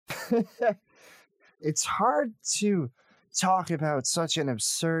it's hard to talk about such an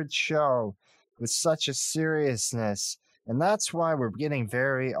absurd show with such a seriousness, and that's why we're getting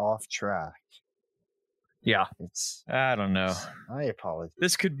very off track. Yeah, I don't know. I apologize.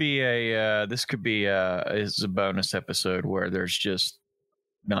 This could be a bonus episode where there's just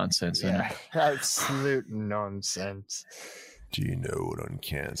nonsense in it. Absolute nonsense. Do you know what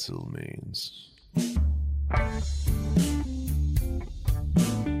uncancel means?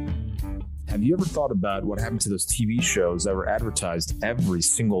 Have you ever thought about what happened to those TV shows that were advertised every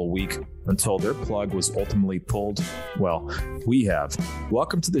single week until their plug was ultimately pulled? Well, we have.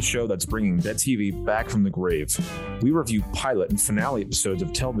 Welcome to the show that's bringing dead TV back from the grave. We review pilot and finale episodes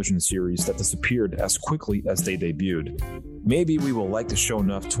of television series that disappeared as quickly as they debuted. Maybe we will like the show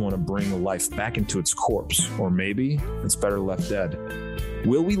enough to want to bring life back into its corpse, or maybe it's better left dead.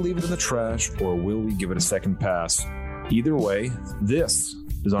 Will we leave it in the trash, or will we give it a second pass? Either way, this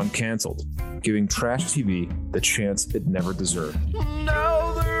is Uncancelled, giving trash TV the chance it never deserved.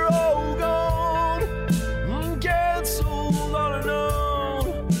 Now they're all gone, uncancelled on and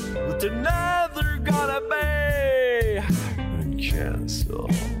on, but they're never gonna be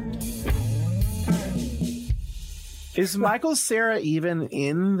uncancelled. Is Michael Cera even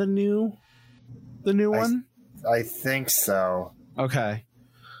in the new one? I think so. Okay.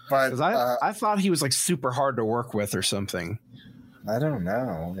 But I thought he was like super hard to work with or something. I don't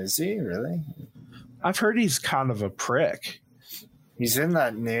know. Is he really? I've heard he's kind of a prick. He's in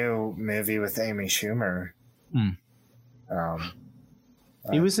that new movie with Amy Schumer.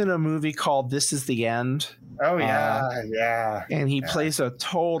 He was in a movie called This Is the End. Oh, yeah. And he plays a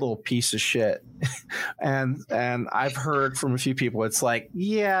total piece of shit. and I've heard from a few people, it's like,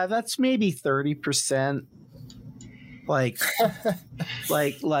 yeah, that's maybe 30%. Like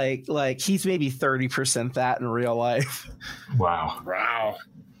he's maybe 30% that in real life. Wow.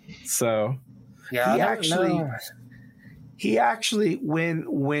 So yeah, he actually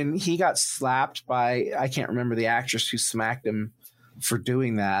when he got slapped by, I can't remember the actress who smacked him for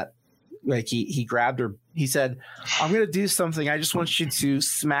doing that. Like he grabbed her. He said, "I'm going to do something. I just want you to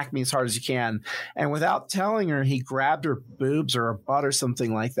smack me as hard as you can." And without telling her, he grabbed her boobs or her butt or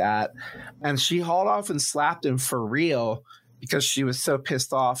something like that. And she hauled off and slapped him for real because she was so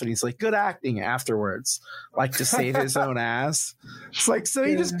pissed off. And he's like, "Good acting," afterwards, like to save his own ass. It's like, so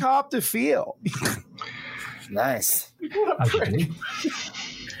he just copped a feel. Nice. What a prick.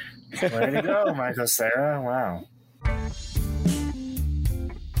 Way to go, Michael Cera. Wow.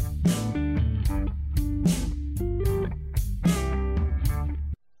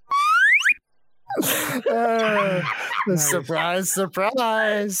 Surprise. I'm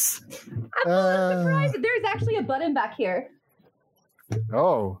surprised. There's actually a button back here.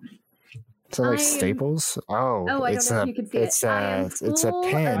 Oh. So like Staples? Oh, I don't know if you can see it's a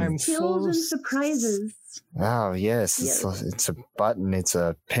pen. Children surprises. Oh yes, it's a button. It's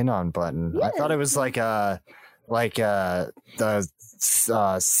a pin-on button. Yes. I thought it was like the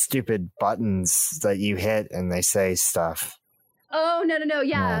stupid buttons that you hit and they say stuff. Oh no,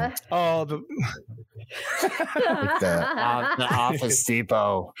 yeah. Oh, like the Office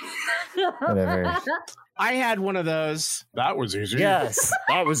Depot, whatever. I had one of those. That was easy. Yes,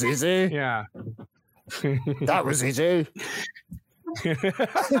 that was easy. Yeah, that was easy.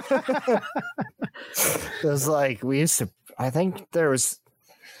 It was like we used to. I think there was.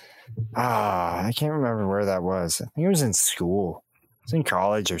 I can't remember where that was. I think it was in school. It was in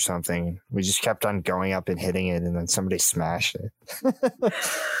college or something. We just kept on going up and hitting it, and then somebody smashed it.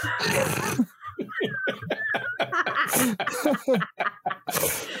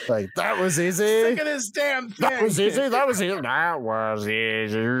 Like, that was easy. Sick of this damn thing. That was easy. That was easy. That was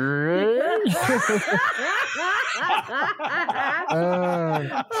easy. Oh,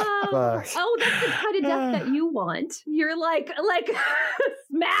 that's the kind of death that you want. You're like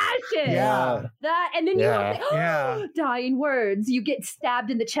smash it. Yeah. That, and then you say, dying words. You get stabbed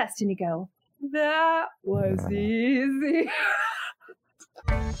in the chest and you go, that was easy.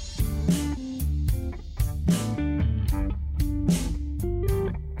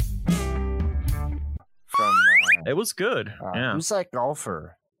 From it was good. Who's that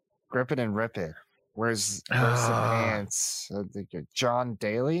golfer? Grip it and rip it. Where's the pants? John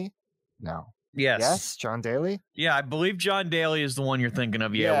Daly? No. Yes, John Daly? Yeah, I believe John Daly is the one you're thinking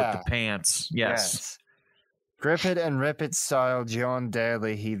of. Yeah, with the pants. Yes. Grip it and rip it style John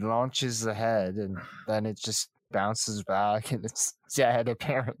Daly. He launches the head and then it just bounces back and it's dead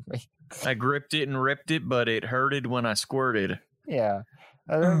apparently. I gripped it and ripped it, but it hurted when I squirted. Yeah.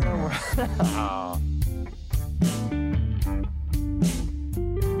 I don't know where...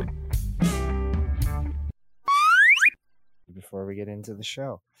 before we get into the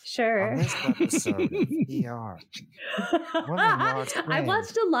show. Sure. On this episode of ER, I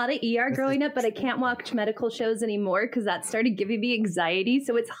watched a lot of ER growing up, but I can't watch medical shows anymore because that started giving me anxiety.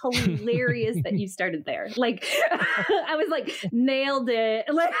 So it's hilarious that you started there. Like, I was like, nailed it.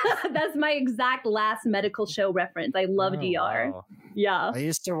 Like, that's my exact last medical show reference. I loved ER. Wow. Yeah. I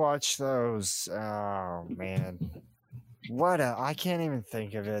used to watch those. Oh man, I can't even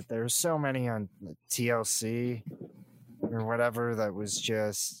think of it. There were so many on TLC or whatever that was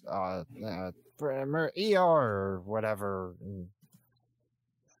just ER or whatever,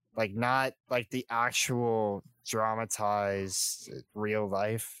 like not like the actual dramatized real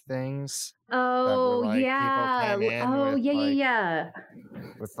life things. Oh, were, like, yeah. people came in Oh, with, yeah, like, yeah.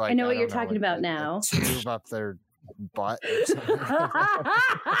 With like, I know what don't you're talking about a now. tube up their butt or something.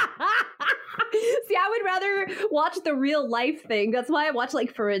 See, I would rather watch the real life thing. That's why I watch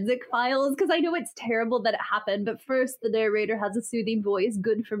like Forensic Files, because I know it's terrible that it happened, but first the narrator has a soothing voice,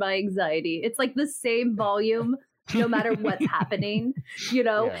 good for my anxiety. It's like the same volume no matter what's happening. You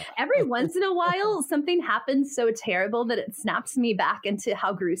know, Yeah. every once in a while something happens so terrible that it snaps me back into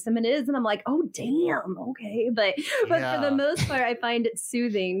how gruesome it is, and I'm like, oh damn, okay. But Yeah. for the most part I find it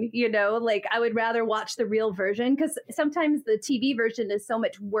soothing. You know, like I would rather watch the real version, because sometimes the TV version is so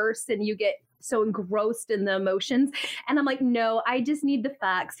much worse and you get so engrossed in the emotions, and I'm like, no, I just need the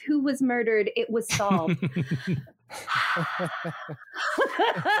facts. Who was murdered? It was solved.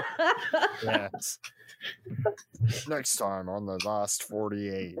 Yes. Next time on the last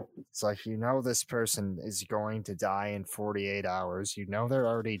 48, it's like, you know, this person is going to die in 48 hours. You know they're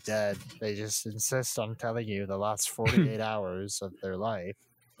already dead. They just insist on telling you the last 48 hours of their life.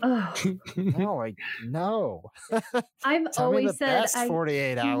 No. I've Tell me always the said best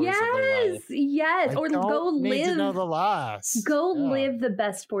 48 hours of their life. Yes. I Or don't go need to know live. the last. Go Yeah. live the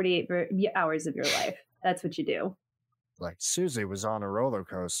best 48 hours of your life. That's what you do. Like, Susie was on a roller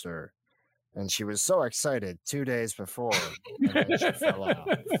coaster and she was so excited 2 days before, and then she fell off.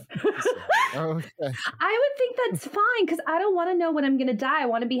 Okay. I would think that's fine, because I don't want to know when I'm going to die. I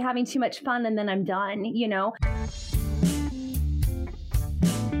want to be having too much fun and then I'm done, you know?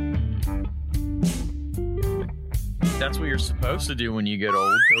 That's what you're supposed to do when you get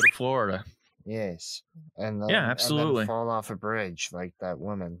old. Go to Florida. Yes. And then, Yeah, and then absolutely. fall off a bridge like that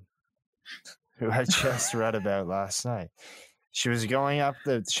woman who I just read about last night. She was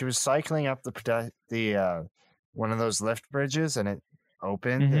cycling up the one of those lift bridges, and it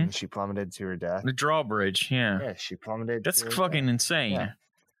opened Mhm. and she plummeted to her death. The drawbridge, yeah. Yeah, she plummeted. That's to her fucking death. insane. Yeah.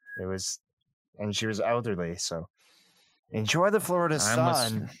 It was, and she was elderly, so enjoy the Florida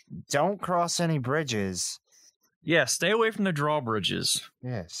sun. Don't cross any bridges. Yeah, stay away from the drawbridges.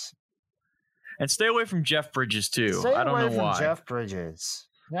 Yes. And stay away from Jeff Bridges, too. Stay I don't away know from why. Jeff Bridges.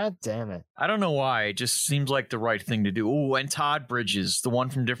 God damn it. I don't know why. It just seems like the right thing to do. Oh, and Todd Bridges, the one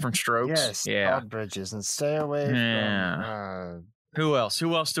from Different Strokes. Yes, Yeah. Todd Bridges, and stay away from Who else?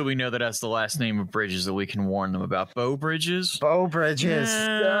 Who else do we know that has the last name of Bridges that we can warn them about? Bo Bridges? Bo Bridges.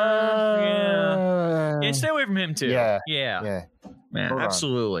 Yeah. Yeah, stay away from him, too. Yeah. Yeah, Hold on.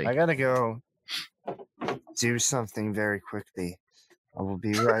 absolutely. I gotta go do something very quickly. I will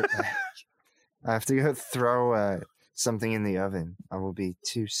be right back. I have to go throw something in the oven. I will be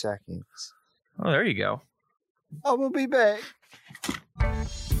 2 seconds. Oh, there you go. I will be back.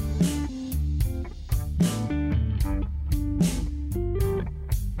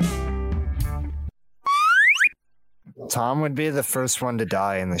 Tom would be the first one to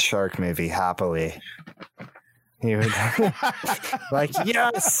die in the shark movie, happily. He would like,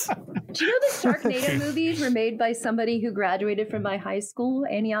 yes. Do you know the Sharknado movies were made by somebody who graduated from my high school,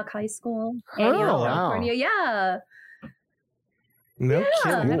 Antioch High School, Antioch, wow. California? Yeah. No Yeah,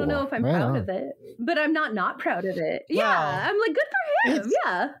 kidding. I don't know if I'm Right proud on. of it, but I'm not proud of it. Yeah, Wow. I'm like, good for him.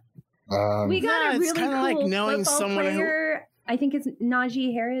 Yeah, we got Yeah, a it's really kinda cool like knowing football someone who- player. I think it's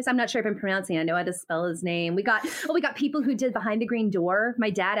Najee Harris. I'm not sure if I'm pronouncing it. I know how to spell his name. We got people who did Behind the Green Door. My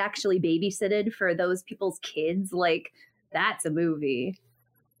dad actually babysitted for those people's kids. Like, that's a movie.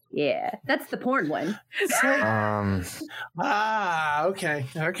 Yeah, that's the porn one. Okay.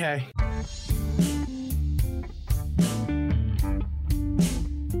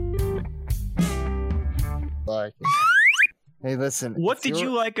 like, hey, listen. What if did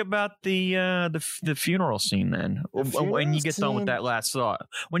you're- you like about the funeral scene then? When you funeral get done with scene? that last thought.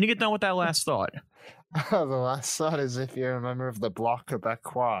 When you get done with that last thought. The last thought is, if you're a member of the Bloc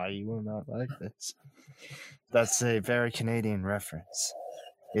Quebecois, you will not like this. That's a very Canadian reference.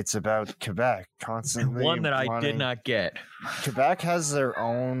 It's about Quebec constantly. One that I did wanting- not get. Quebec has their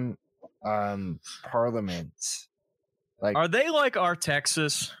own parliament. Like, Are they like our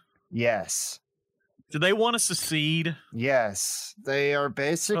Texas? yes, Do they want to secede? Yes, they are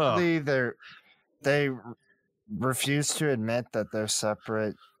basically they refuse to admit that they're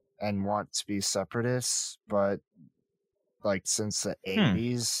separate and want to be separatists, but like since the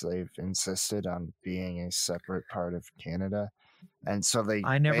 80s, they've insisted on being a separate part of Canada, and so they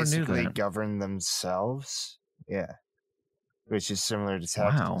I never knew basically that. govern themselves. Yeah, which is similar to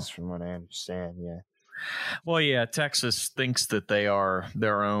Texas, from what I understand. Yeah. Well, yeah, Texas thinks that they are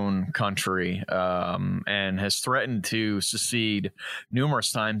their own country and has threatened to secede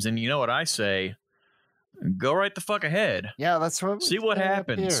numerous times. And you know what I say? Go right the fuck ahead. Yeah, that's what. See what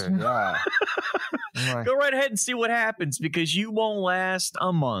happens. Yeah. Go right ahead and see what happens, because you won't last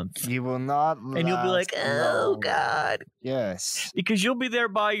a month. You will not. And you'll be like, oh, God. Yes. Because you'll be there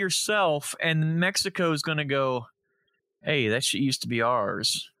by yourself, and Mexico is going to go, hey, that shit used to be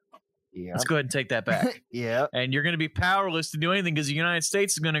ours. Yeah. Let's go ahead and take that back. Yeah. And you're going to be powerless to do anything, because the United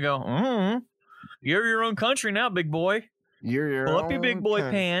States is going to go, you're your own country now, big boy. You're your Pull up your own big boy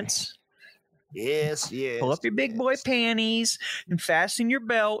country. pants. Yes. Pull up your big boy panties and fasten your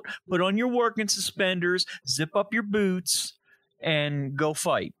belt. Put on your working suspenders. Zip up your boots and go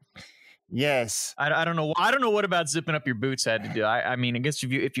fight. Yes. I don't know. I don't know what about zipping up your boots had to do. I mean, I guess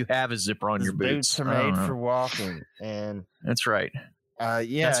if you have a zipper on your boots, are made for walking, and that's right.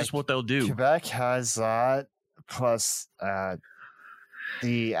 Yeah, that's just what they'll do. Quebec has that, plus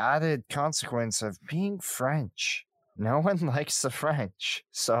the added consequence of being French. No one likes the French,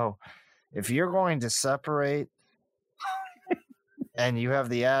 so if you're going to separate, and you have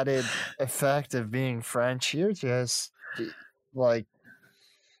the added effect of being French, you're just like,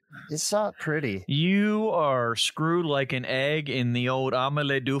 it's not pretty. You are screwed like an egg in the old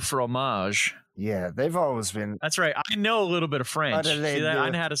omelette du fromage. Yeah, they've always been. That's right. I know a little bit of French. See that? I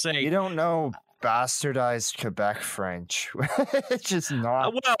know how to say. You don't know bastardized Quebec French. It's just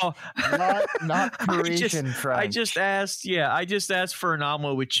not. Well, not Parisian French. I just asked for an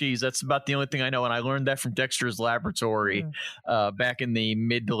omelet with cheese. That's about the only thing I know, and I learned that from Dexter's Laboratory back in the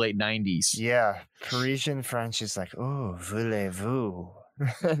mid to late 90s. Yeah, Parisian French is like, oh, voulez-vous?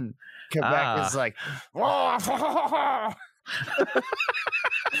 And Quebec is like, oh.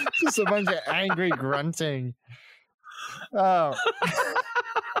 Just a bunch of angry grunting. Oh.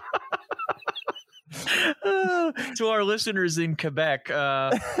 To our listeners in Quebec,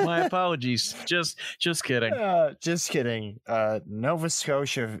 my apologies. Just kidding. Just kidding. Nova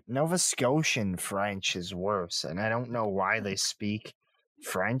Scotian French is worse, and I don't know why they speak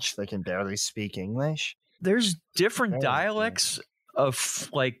French. They can barely speak English. There's different dialects of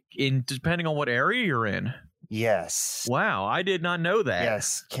depending on what area you're in. Yes. Wow, I did not know that.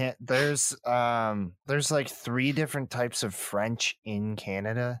 Yes. There's like 3 different types of French in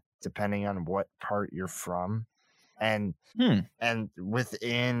Canada, depending on what part you're from. And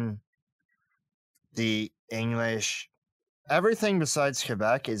within the English, everything besides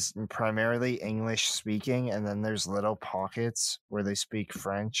Quebec is primarily English speaking, and then there's little pockets where they speak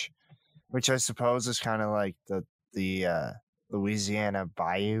French, which I suppose is kind of like the Louisiana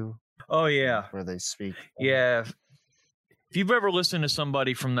Bayou. Oh yeah, where they speak. Yeah, if you've ever listened to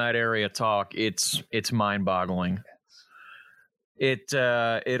somebody from that area talk, it's mind-boggling.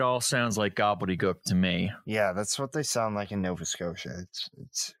 It all sounds like gobbledygook to me. Yeah, that's what they sound like in Nova Scotia.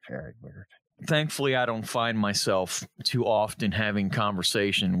 It's very weird. Thankfully, I don't find myself too often having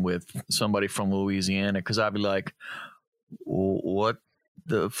conversation with somebody from Louisiana, because I'd be like, "What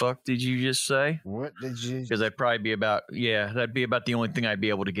the fuck did you just say?" What did you? Because that'd probably be about that'd be about the only thing I'd be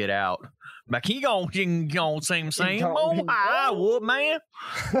able to get out. Like, he gonna same oh I would, man.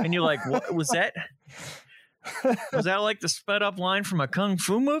 And you're like, what was that? Was that like the sped up line from a kung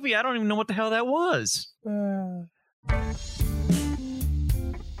fu movie? I don't even know what the hell that was. You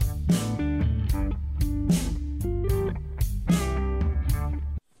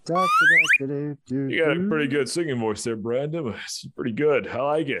got a pretty good singing voice there, Brandon. It's pretty good. I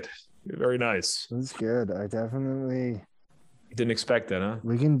like it. Very nice. That's good. I definitely didn't expect that, huh?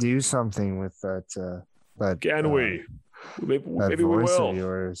 We can do something with that. Can we? Maybe we will. Of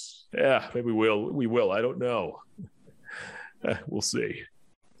yours. Yeah, maybe we will. I don't know. We'll see.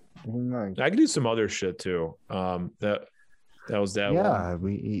 I can do some other shit too. That was that one. Yeah,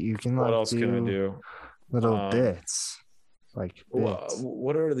 you can. What else can I do? Little bits. Like bits.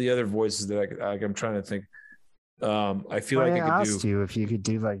 What are the other voices that I'm trying to think? I feel like I could do. You if you could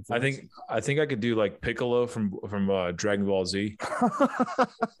do like. This. I think I could do like Piccolo from Dragon Ball Z.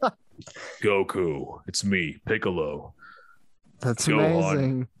 Goku, it's me, Piccolo. That's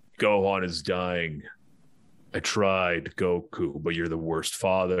amazing. Gohan is dying. I tried, Goku, but you're the worst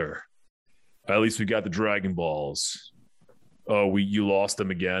father. At least we got the Dragon Balls. Oh, you lost them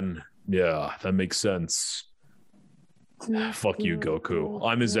again. Yeah, that makes sense. Fuck you, Goku.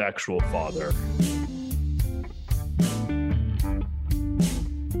 I'm his actual father.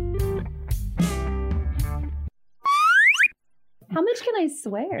 How much can I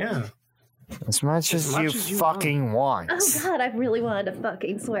swear? Yeah. As much as you fucking want. Oh God, I really wanted to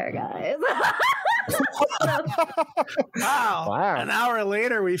fucking swear, guys. Wow. An hour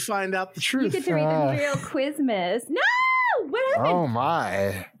later, we find out the You truth. get to read the real Quizmas. No! What happened? Oh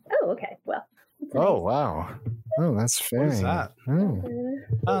my. Oh, okay. Well. that's Oh nice. wow. Oh, that's very. What is that?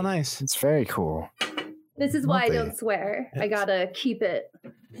 Oh, nice. It's very cool. This is why I Lovely. don't swear. I gotta keep it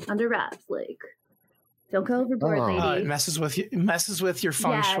under wraps. Like, don't go overboard, Oh. lady. It messes with your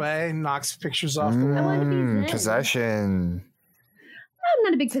feng Yes. shui, knocks pictures off the I wall. wanna be zen. Possession. I'm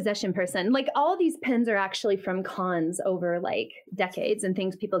not a big possession person. Like, all these pins are actually from cons over like decades and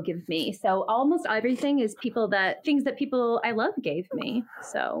things people give me. So almost everything is things that people I love gave me.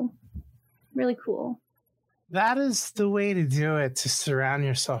 So really cool. That is the way to do it, to surround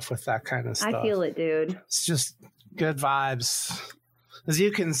yourself with that kind of stuff. I feel it, dude. It's just good vibes. As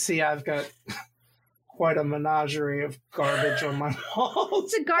you can see, I've got quite a menagerie of garbage on my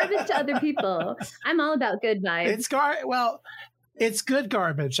walls. It's a garbage to other people. I'm all about good vibes. It's good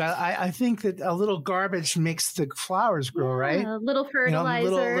garbage. I think that a little garbage makes the flowers grow, right? A little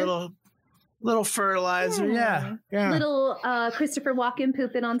fertilizer. Little fertilizer. Yeah. Little Christopher Walken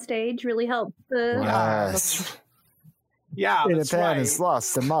pooping on stage really helps. Yes. Yeah, Peter that's Pan right. has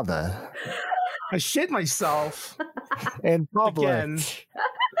lost a mother I shit myself in public. again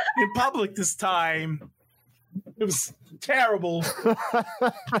in public this time. It was terrible.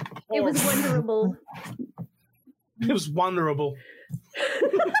 It was wonderful. It was wonderable.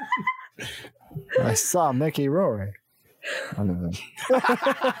 I saw Mickey Rory. I don't know.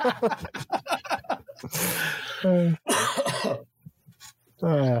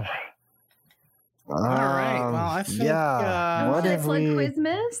 All right. Well, I think. What Wanna if plug we?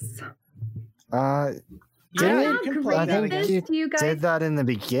 Quizmas? Did I'm we? not can great plug I at that think this. again. you Do you guys? did that in the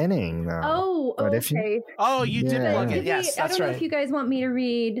beginning, though. Oh, But if you- okay. Oh, you did Yeah. plug Did it. we- Yes, I that's don't know right. if you guys want me to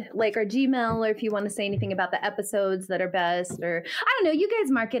read like our Gmail or if you want to say anything about the episodes that are best, or I don't know. You guys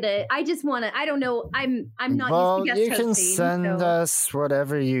market it. I just want to. I don't know. I'm not Well, used to you guest can hosting. send so. us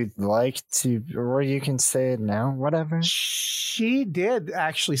whatever you'd like to, or you can say it now. Whatever. She did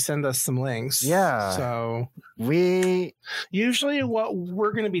actually send us some links. Yeah. So We usually what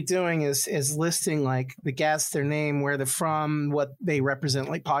we're going to be doing is listing like the guests, their name, where they're from, what they represent,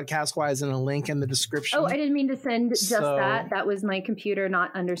 like podcast wise, and a link in the description. Oh, I didn't mean to send just So- that. That was my computer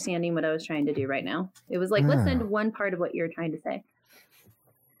not understanding what I was trying to do right now. It was like, let's send one part of what you're trying to say.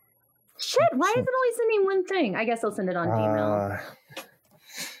 Shit, why is it only sending one thing? I guess I'll send it on Gmail.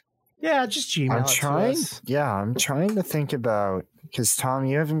 Yeah, just Gmail. I'm it to trying. us. Yeah, I'm trying to think about, because Tom,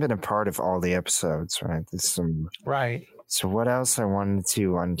 you haven't been a part of all the episodes, right? There's some. Right. So what else I wanted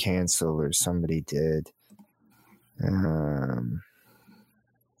to uncancel or somebody did?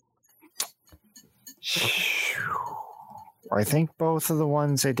 I think both of the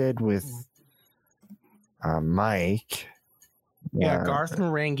ones I did with Mike. Yeah, Garth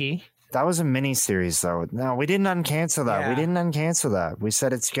Marenghi. That was a mini series, though. No, we didn't uncancel that. Yeah. We didn't uncancel that. We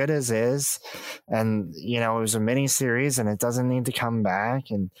said it's good as is, and it was a mini series, and it doesn't need to come back.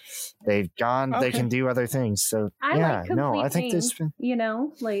 And they've gone. They Okay. can do other things. So I yeah, like complete I think this.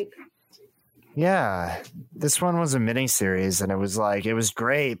 things, like Yeah, this one was a mini series, and it was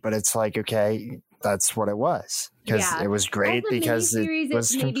great, but it's like, okay, that's what it was, because Yeah. it was great as a because miniseries, it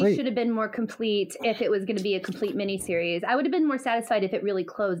was maybe complete. should have been more complete if it was going to be a complete miniseries. I would have been more satisfied if it really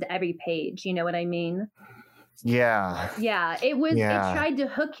closed every page. You know what I mean? Yeah, Yeah, it was. Yeah. It tried to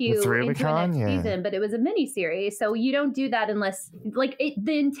hook you With into the Rubicon, next yeah. season, but it was a miniseries, so you don't do that unless,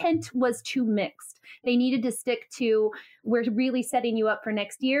 the intent was too mixed. They needed to stick to, we're really setting you up for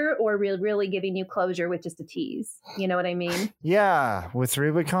next year, or we're really giving you closure with just a tease. You know what I mean? yeah, with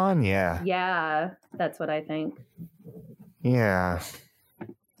Rubicon, yeah. Yeah, that's what I think. Yeah.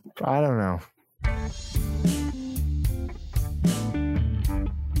 I don't know.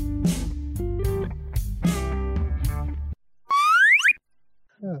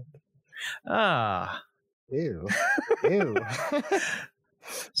 Ah. Ew. Ew.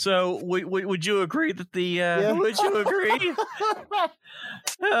 So would you agree that the Yeah. would you agree?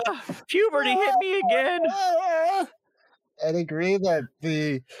 Puberty hit me again. I'd agree that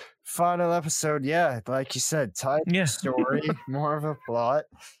the final episode, like you said, tight Yeah. story, more of a plot.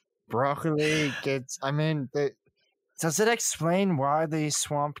 Broccoli gets, does it explain why the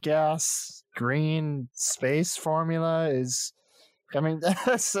swamp gas green space formula is I mean,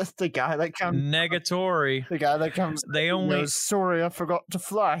 that's the guy that comes. Negatory. The guy that comes. They only. Goes, sorry, I forgot to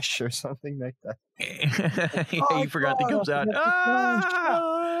flush or something like that. He forgot that comes out.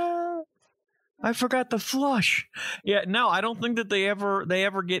 I forgot to flush. Yeah, no, I don't think that they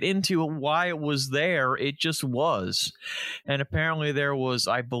ever get into why it was there. It just was. And apparently there was,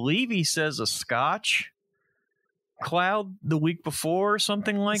 I believe he says, a Scotch cloud the week before or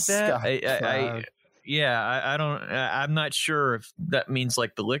something like that. I'm not sure if that means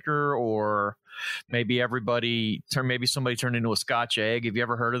like the liquor or maybe somebody turned into a Scotch egg. Have you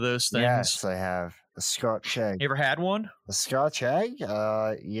ever heard of those things? Yes, I have. A Scotch egg. You ever had one? A Scotch egg?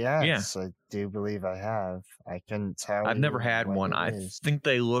 Yes, I do believe I have. I couldn't tell. I've never had one. I think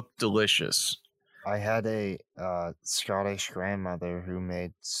they look delicious. I had a Scottish grandmother who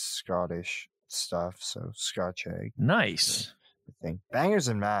made Scottish stuff, so Scotch egg. Nice. I think bangers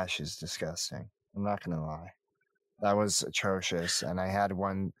and mash is disgusting. I'm not gonna lie. That was atrocious, and I had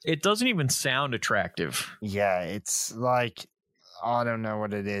one. It doesn't even sound attractive. Yeah, it's like, I don't know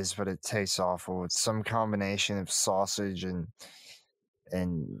what it is, but it tastes awful. It's some combination of sausage and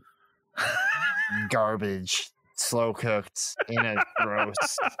garbage, slow cooked in a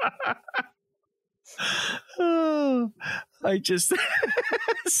roast. I just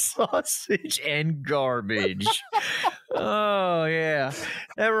sausage and garbage. Oh yeah,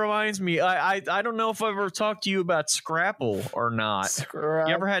 that reminds me. I don't know if I've ever talked to you about Scrapple or not. You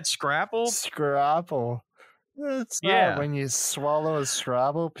ever had Scrapple? Scrapple. It's not when you swallow a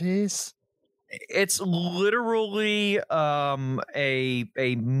Scrabble piece. It's literally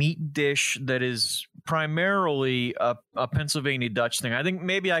a meat dish that is primarily a Pennsylvania Dutch thing. I think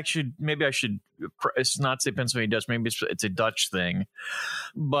maybe I should it's not say Pennsylvania Dutch. Maybe it's a Dutch thing,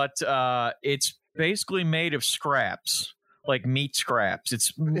 but it's basically made of scraps, like meat scraps.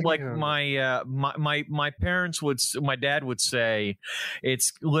 It's like my dad would say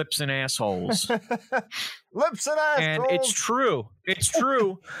it's lips and assholes. Lips and assholes. And it's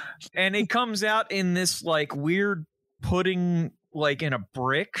true. And it comes out in this like weird pudding, like in a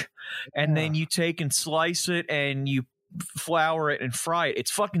brick, and then you take and slice it and you flour it and fry it.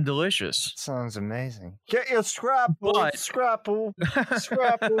 It's fucking delicious. Sounds amazing. Get your Scrapple. Scrapple.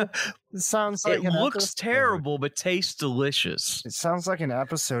 It sounds like it looks terrible, but tastes delicious. It sounds like an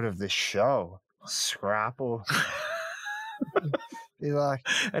episode of the show. Scrapple. Be like,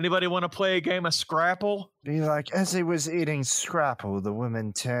 anybody want to play a game of Scrapple? Be like, as he was eating Scrapple, the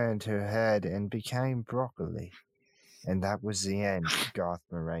woman turned her head and became broccoli. And that was the end of Garth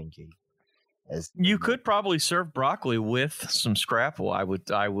Marenghi. You could probably serve broccoli with some Scrapple. I would,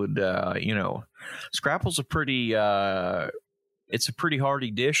 Scrapple's a pretty, it's a pretty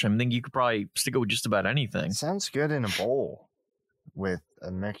hearty dish. I think you could probably stick it with just about anything. It sounds good in a bowl with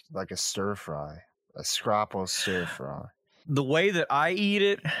like a stir fry, a Scrapple stir fry. The way that I eat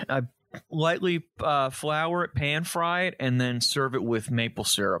it, I lightly flour it, pan fry it, and then serve it with maple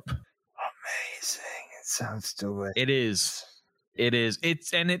syrup. Amazing. It sounds delicious. It is.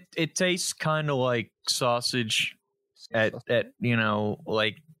 It tastes kind of like sausage at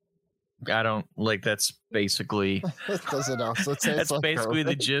like, I don't like, that's basically does it also taste that's like basically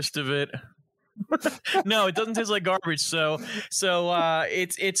garbage? The gist of it. No, it doesn't taste like garbage. So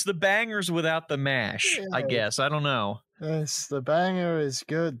it's the bangers without the mash, I guess. I don't know. Yes, the banger is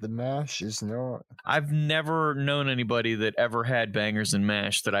good. The mash is not. I've never known anybody that ever had bangers and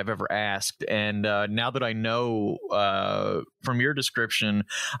mash that I've ever asked. And now that I know from your description,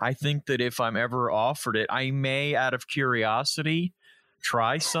 I think that if I'm ever offered it, I may, out of curiosity,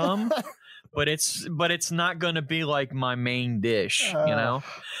 try some. But it's not going to be like my main dish, you know?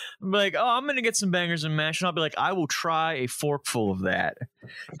 I'm like, oh, I'm going to get some bangers and mash. And I'll be like, I will try a forkful of that.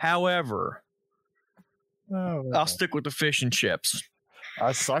 However, I'll stick with the fish and chips.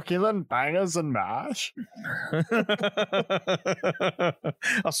 A succulent bangers and mash? A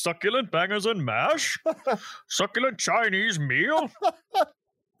succulent bangers and mash? Succulent Chinese meal?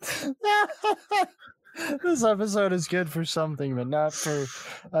 This episode is good for something, but not for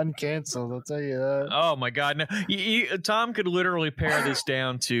uncanceled, I'll tell you that. Oh my God. No, Tom could literally pare this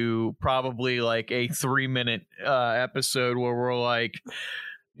down to probably like a 3-minute episode where we're like,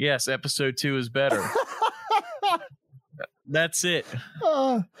 yes, episode 2 is better. That's it.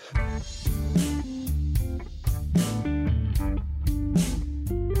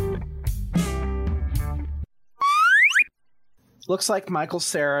 Looks like Michael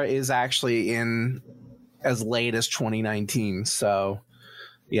Cera is actually in as late as 2019. So,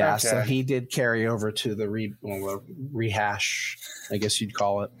 yeah, okay. So he did carry over to the rehash, I guess you'd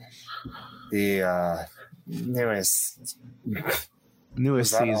call it. The newest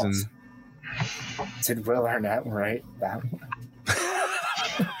season. Awesome? Did Will Arnett write that one?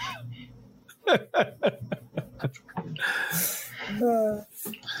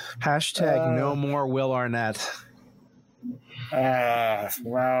 Hashtag no more Will Arnett. Wow,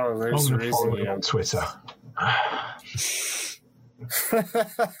 there's I'm a going to follow reason. him on Twitter.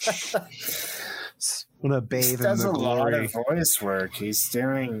 I'm gonna bathe He in does the a lot glory. of voice work. He's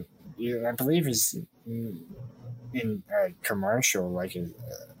doing, I believe he's in a commercial, like a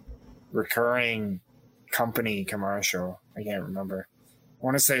recurring company commercial. I can't remember. I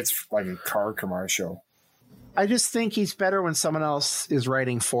want to say it's like a car commercial. I just think he's better when someone else is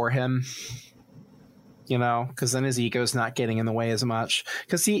writing for him. You know, because then his ego's not getting in the way as much.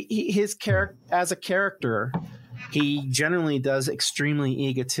 Because his character, as a character, he generally does extremely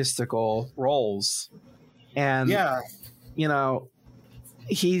egotistical roles, and you know,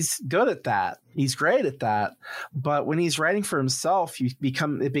 he's good at that. He's great at that. But when he's writing for himself, it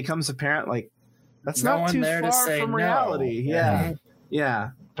becomes apparent like that's No not one too there to far say from no. reality. Yeah.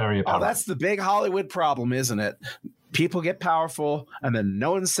 Very Oh, apparent. that's the big Hollywood problem, isn't it? People get powerful, and then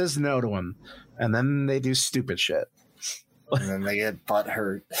no one says no to them, and then they do stupid shit. And then they get butt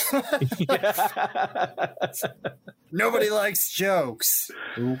hurt. Nobody likes jokes.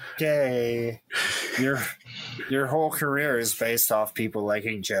 Okay. Your whole career is based off people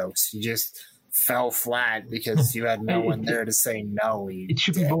liking jokes. You just fell flat because you had no one there to say no. It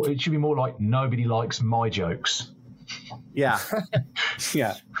should be more like nobody likes my jokes. Yeah.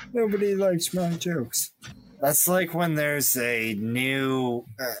 Nobody likes my jokes. That's like when there's a new...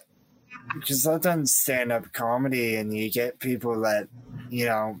 because I've done stand-up comedy, and you get people that, you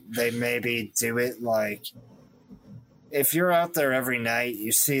know, they maybe do it like... If you're out there every night,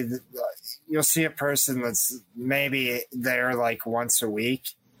 you'll see a person that's maybe there like once a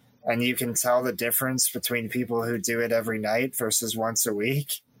week, and you can tell the difference between people who do it every night versus once a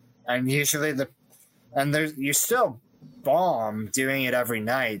week. And usually you still bomb doing it every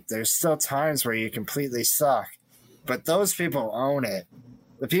night. There's still times where you completely suck, but those people own it.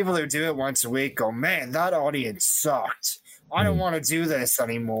 The people who do it once a week go, man, that audience sucked. I don't want to do this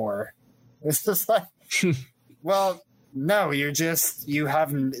anymore. It's just like, well, no, your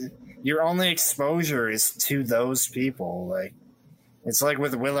only exposure is to those people. Like, it's like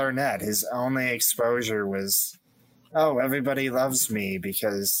with Will Arnett, his only exposure was, oh, everybody loves me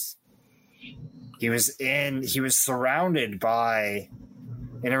because he was surrounded by,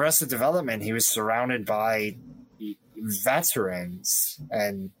 in Arrested Development, he was surrounded by veterans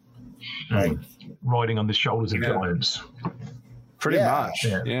and like riding on the shoulders of giants. Pretty much.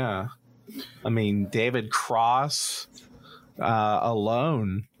 Yeah. Yeah. I mean, David Cross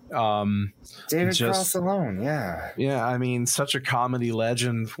alone. David Cross alone, yeah. Yeah, I mean, such a comedy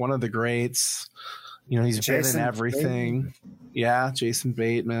legend, one of the greats. You know, he's been in everything. Bateman. Yeah, Jason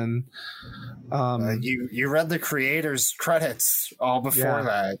Bateman. You read the creator's credits all before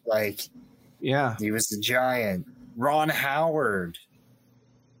that. Like, yeah, he was the giant. Ron Howard,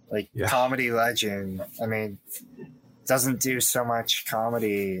 like comedy legend. I mean, doesn't do so much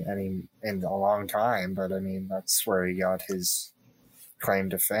comedy in a long time, but I mean, that's where he got his claim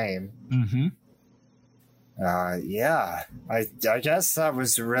to fame. Mm-hmm. Yeah, I guess that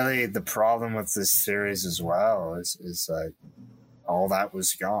was really the problem with this series as well. Is all that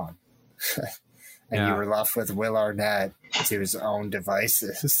was gone, and you were left with Will Arnett to his own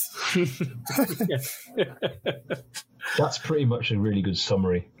devices. That's pretty much a really good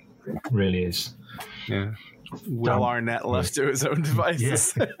summary. It really is. Yeah. Will Arnett left to his own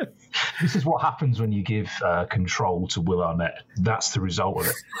devices. Yeah. This is what happens when you give control to Will Arnett. That's the result of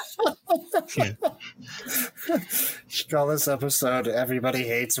it. Should call this episode "Everybody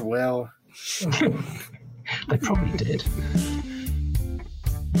Hates Will." They probably did.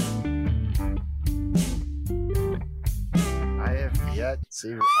 I have yet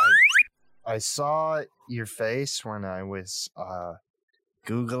to. I saw your face when I was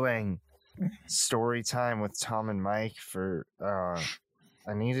Googling story time with Tom and Mike for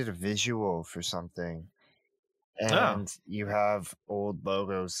I needed a visual for something, and you have old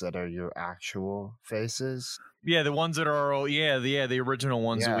logos that are your actual faces. Yeah, the ones that are the original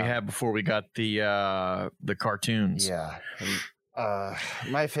ones that we had before we got the cartoons. Yeah.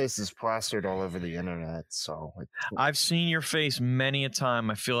 My face is plastered all over the internet, so I've seen your face many a time.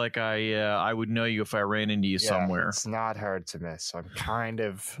 I feel like I would know you if I ran into you somewhere. It's not hard to miss. I'm kind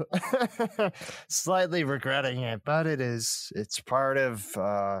of slightly regretting it, but it's part of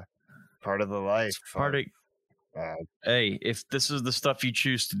the life. Hey, if this is the stuff you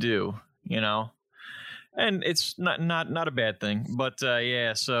choose to do, you know. And it's not a bad thing, but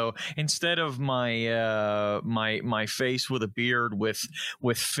so instead of my my face with a beard with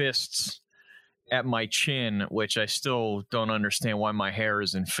fists at my chin, which I still don't understand why my hair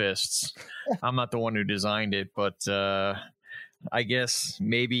is in fists. I'm not the one who designed it, but I guess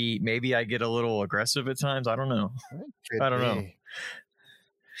maybe I get a little aggressive at times. I don't know. I don't know.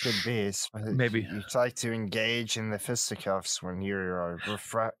 Could be. Maybe you'd like to engage in the fisticuffs when you're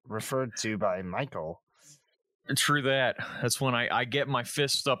referred to by Michael. True that. That's when I get my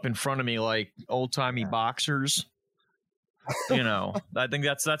fists up in front of me like old timey boxers. You know, I think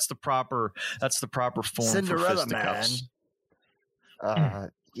that's the proper form Cinderella for fisticuffs.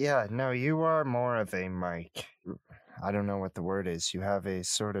 Man. Yeah, no, you are more of a Mike. I don't know what the word is. You have a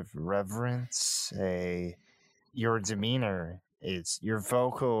sort of reverence. Your demeanor is, your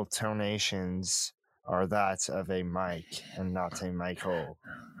vocal tonations are that of a Mike and not a Michael.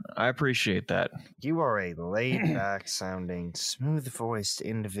 I appreciate that. You are a laid-back sounding, smooth-voiced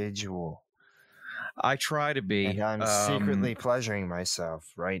individual. I try to be. And I'm secretly pleasuring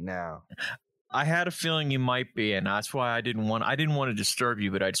myself right now. I had a feeling you might be, and that's why I didn't want to disturb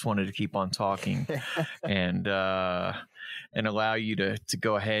you, but I just wanted to keep on talking and allow you to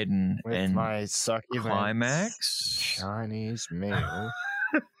go ahead and my succulent climax Chinese meal.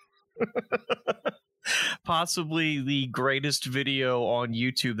 Possibly the greatest video on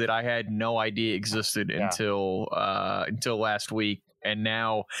YouTube that I had no idea existed until last week. And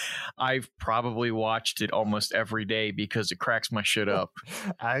now I've probably watched it almost every day because it cracks my shit up.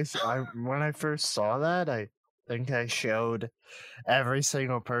 I when I first saw that, I think I showed every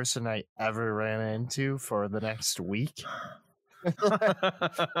single person I ever ran into for the next week. You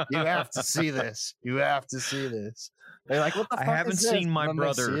have to see this. You have to see this. They're like, what the fuck I haven't is this? seen my And then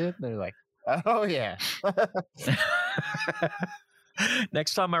brother. They see it, and they're like, oh yeah.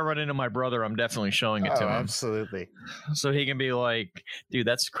 Next time I run into my brother, I'm definitely showing it to him. Absolutely. So he can be like, dude,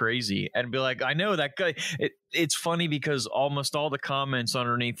 that's crazy. And be like, I know that guy. It's funny because almost all the comments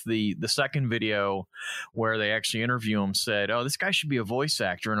underneath the second video where they actually interview him said, oh, this guy should be a voice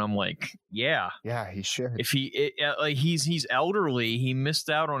actor. And I'm like, yeah. Yeah, he should. If he's elderly, he missed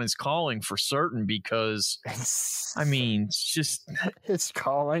out on his calling for certain because, I mean, it's just... His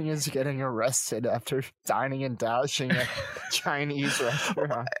calling is getting arrested after dining and dashing at Chinese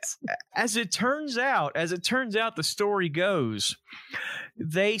restaurants. As it turns out, the story goes,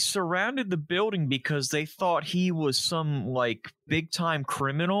 they surrounded the building because they thought he was some like big time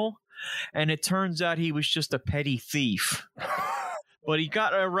criminal, and it turns out he was just a petty thief. But he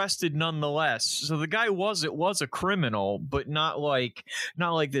got arrested nonetheless. So the guy was a criminal, but not like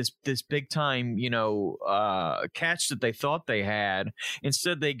this big time, catch that they thought they had.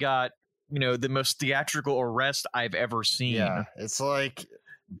 Instead, they got, the most theatrical arrest I've ever seen. Yeah, it's like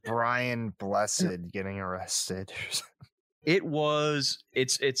Brian Blessed getting arrested. It's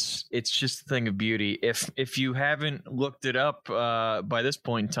just a thing of beauty. If you haven't looked it up by this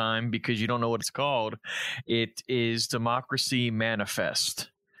point in time because you don't know what it's called, it is Democracy Manifest.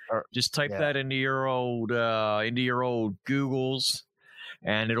 Just type that into your old Googles,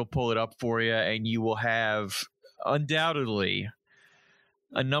 and it'll pull it up for you, and you will have undoubtedly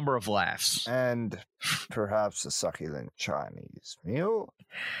a number of laughs and perhaps a succulent Chinese meal.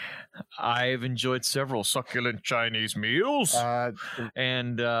 I've enjoyed several succulent Chinese meals, and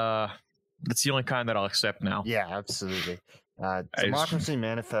that's the only kind that I'll accept now. Yeah, absolutely. Democracy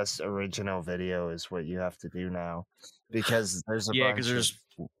Manifest original video is what you have to do now, because there's a bunch of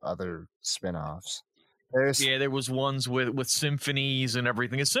other spin-offs. There was ones with symphonies and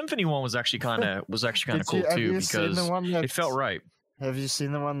everything. The symphony one was actually kind of cool too because it felt right. Have you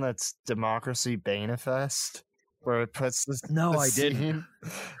seen the one that's Democracy Banefest? Where it puts this. No, I didn't.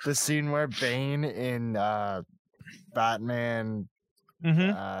 The scene where Bane in Batman,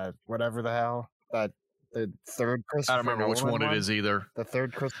 whatever the hell, the third Christopher I don't remember which one it is either. The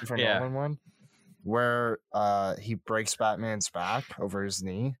third Christopher Nolan one, where he breaks Batman's back over his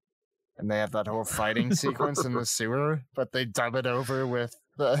knee, and they have that whole fighting sequence in the sewer, but they dub it over with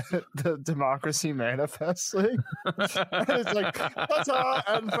the Democracy Manifest thing. It's like, ta-ta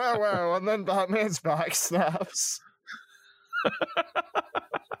and farewell, and then Batman's back snaps.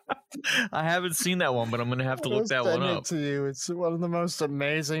 I haven't seen that one, but I'm gonna have to look that one up. To you, it's one of the most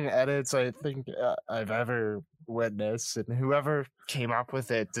amazing edits I think I've ever witnessed, and whoever came up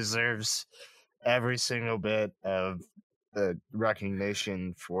with it deserves every single bit of the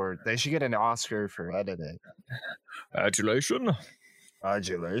recognition for. They should get an Oscar for editing. Adulation.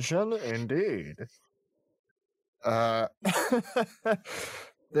 Adulation, indeed.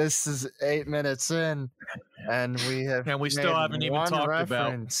 This is 8 minutes in, and we still haven't even talked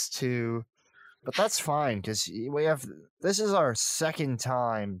about but that's fine because this is our second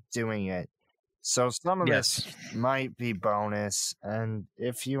time doing it, so some of this might be bonus, and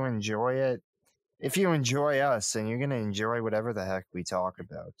if you enjoy it, if you enjoy us, then you're going to enjoy whatever the heck we talk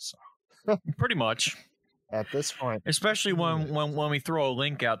about. So Pretty much. at this point, Especially when we throw a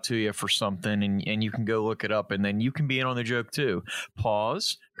link out to you for something and you can go look it up and then you can be in on the joke too.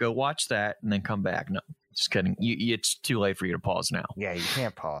 Pause, go watch that, and then come back. No, just kidding. It's too late for you to pause now. yeah, you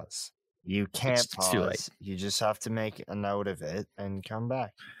can't pause. You can't It's pause. too late. You just have to make a note of it and come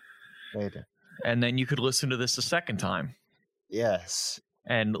back later. And then you could listen to this a second time Yes.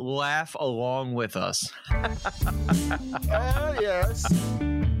 and laugh along with us. Oh, yes.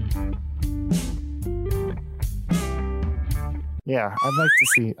 Yeah,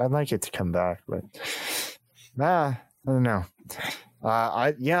 I'd like it to come back, but I don't know.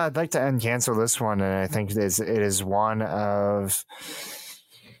 I'd like to cancel this one, and I think it is one of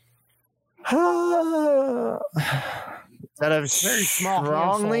that I've Very small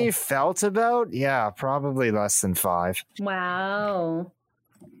strongly handful. felt about. Yeah, probably less than 5. Wow.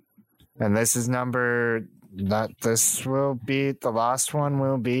 And this is this will be the last one.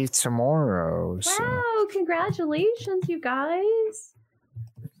 Will be tomorrow. So. Wow, congratulations, you guys.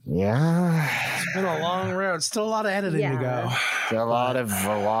 Yeah, It's been a long road. Still a lot of editing to go. a lot of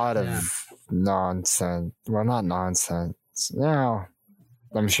nonsense. Well, not nonsense. No,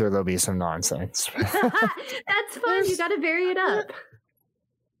 I'm sure there'll be some nonsense. That's fun. You got to vary it up.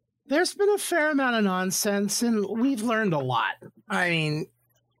 There's been a fair amount of nonsense, and we've learned a lot. I mean,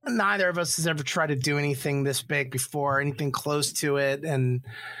 neither of us has ever tried to do anything this big before, anything close to it, and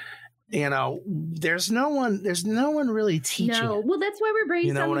there's no one really teaching. No, it. well, that's why we're brainstorming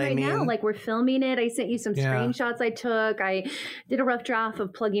You know what I now. mean? Like, we're filming it. I sent you some Yeah. screenshots I took. I did a rough draft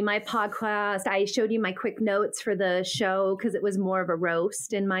of plugging my podcast. I showed you my quick notes for the show because it was more of a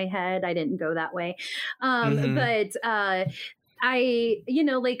roast in my head. I didn't go that way. But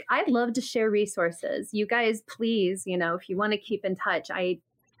I'd love to share resources. You guys, please, if you want to keep in touch,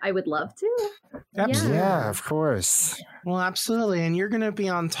 I would love to. Absolutely. Yeah, of course. Well, absolutely. And you're going to be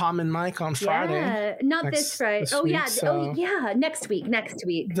on Tom and Mike on Friday. Yeah, not this Friday. this Oh, week, yeah. so- Oh, yeah. Next week.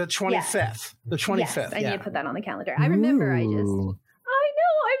 The 25th. The 25th. Yes, I yeah. need to put that on the calendar. I remember. I know.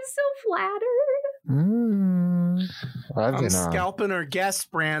 I'm so flattered. I've I'm been scalping her guest,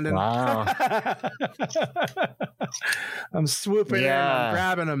 Brandon. Wow. I'm swooping in. Yeah. I'm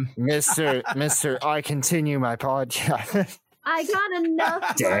grabbing him. Mr. I continue my podcast. I got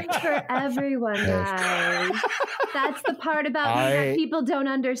enough Dick. fun for everyone, guys. That's the part about me that people don't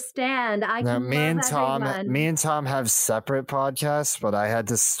understand. I can me and love everyone. Tom have separate podcasts, but I had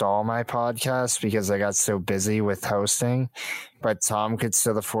to stall my podcast because I got so busy with hosting. But Tom could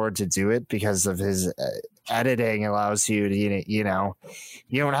still afford to do it because of his editing allows you to, you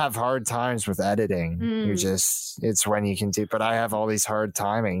don't have hard times with editing. It's when you can do, but I have all these hard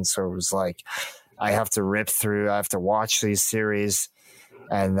timings. So it was like, I have to rip through, I have to watch these series,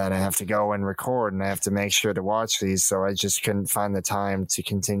 and then I have to go and record, and I have to make sure to watch these. So I just couldn't find the time to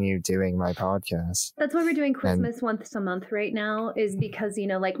continue doing my podcast. That's why we're doing Christmas once a month right now, is because,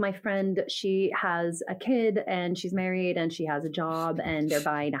 like my friend, she has a kid and she's married and she has a job and they're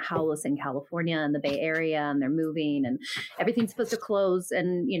buying a house in California in the Bay Area and they're moving and everything's supposed to close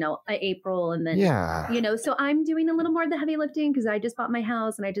in, April. And then, so I'm doing a little more of the heavy lifting because I just bought my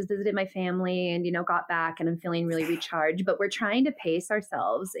house and I just visited my family and, got back and I'm feeling really recharged, but we're trying to pace ourselves.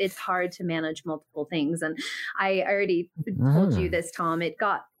 It's hard to manage multiple things. And I already told you this, Tom,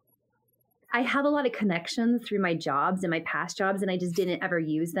 I have a lot of connections through my jobs and my past jobs, and I just didn't ever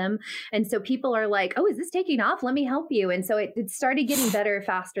use them. And so people are like, oh, is this taking off? Let me help you. And so it started getting better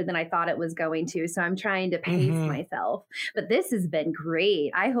faster than I thought it was going to. So I'm trying to pace myself. But this has been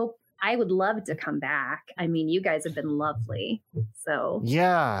great. I would love to come back. I mean, you guys have been lovely. So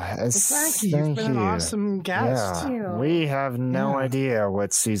yeah, Thank you. You've been an awesome guest. Yeah. We have no idea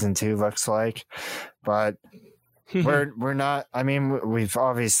what season 2 looks like, but we're not. I mean, we've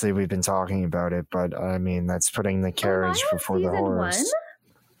been talking about it, but I mean, that's putting the carriage before the horse. 1?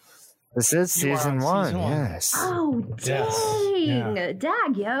 This is season 1. season 1. Yes. Oh, dang. Yeah.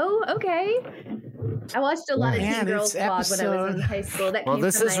 Dag, yo. Okay. I watched a lot of Teen Girls Squad when I was in high school. That Well, came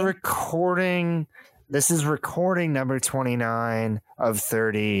this from is my- recording. This is recording number 29 of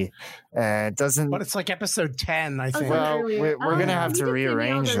 30. It doesn't. But it's like episode 10, I think. Well, earlier. we're gonna have you to can send me all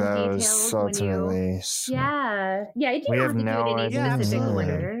rearrange those those details when you- ultimately. So, Yeah. Yeah, you We don't have have to no do it in any idea. specific Yeah.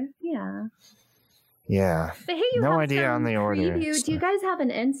 order. Yeah. yeah. But hey, you No have idea some on the order, preview. so- Do you guys have an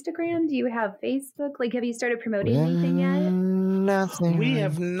Instagram? Do you have Facebook? Like, have you started promoting anything yet? Nothing. We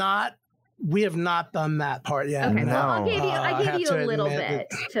have not done that part yet. Okay, No. well, I gave you I a have to little admit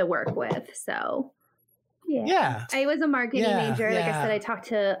bit to work with, so Yeah. I was a marketing Yeah, major. Like I yeah.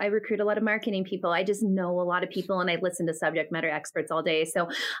 said, I recruit a lot of marketing people. I just know a lot of people and I listen to subject matter experts all day. So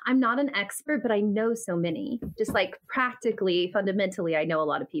I'm not an expert, but I know so many. Just like practically, fundamentally, I know a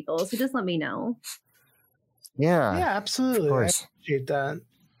lot of people. So just let me know. Yeah. Yeah, absolutely. Of course. I appreciate that.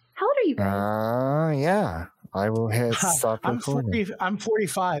 How old are you guys? Yeah. I will hit stop I'm recording.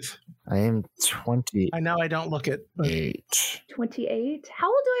 45. I am 28. I know I don't look it. But 28. How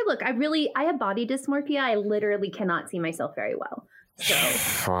old do I look? I have body dysmorphia. I literally cannot see myself very well.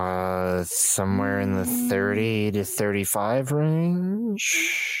 So Somewhere in the 30 to 35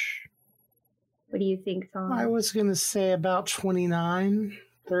 range. what do you think, Tom? I was going to say about 29,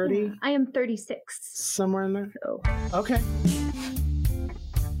 30. Yeah, I am 36. Somewhere in there. So Okay.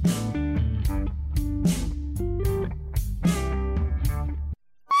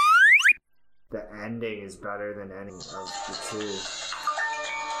 The ending is better than any of the two.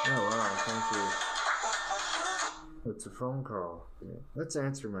 Oh wow, thank you. It's a phone call. Yeah. Let's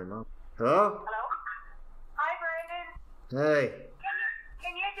answer my mom. Hello? Hello? Hi, Brandon. Hey.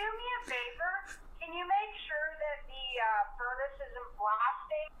 Can you do me a favor? Can you make sure that the furnace isn't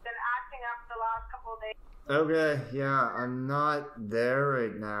blasting? Been acting up the last couple of days. Okay, yeah, I'm not there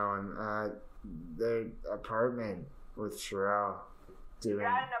right now. I'm at the apartment with Sherelle. You got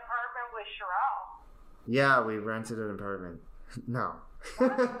an apartment with Sherelle. Yeah, we rented an apartment. No.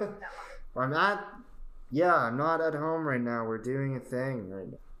 No. I'm not at home right now. We're doing a thing right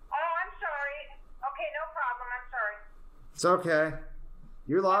now. Oh, I'm sorry. Okay, no problem. I'm sorry. It's okay.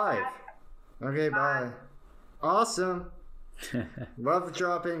 You're live. Okay, bye. Awesome. Love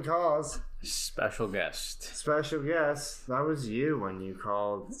dropping calls. Special guest. Special guest. That was you when you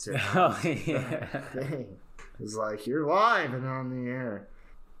called to Oh, yeah. thing. It was like, you're live and on the air.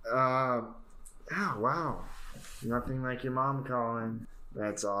 Oh, wow. Nothing like your mom calling.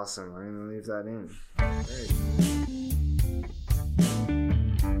 That's awesome. I'm going to leave that in.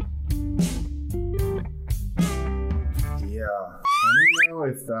 Yeah. I don't know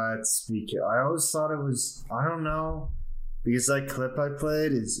if that's because I always thought it was, I don't know. Because that clip I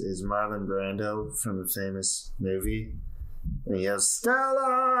played is Marlon Brando from a famous movie. And he goes,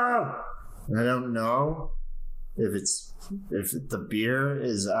 Stella! And I don't know if the beer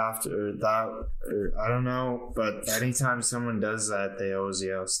is after that, or I don't know, but anytime someone does that, they always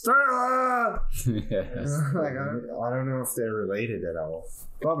yell, Stella! Yes. Like, I don't know if they're related at all.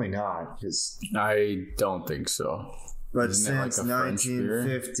 Probably not, because I don't think so. but Isn't it since like a French beer?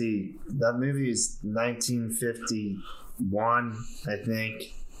 1950, that movie is 1951, I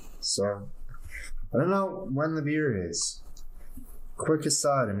think. So I don't know when the beer is. Quick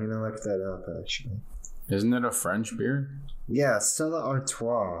aside, I'm gonna look that up actually. Isn't it a French beer? Yeah, Stella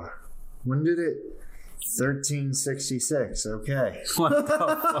Artois. When did it? 1366. Okay. What the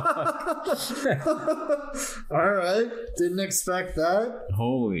fuck? All right. Didn't expect that.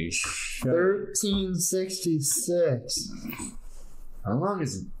 Holy shit. 1366. How long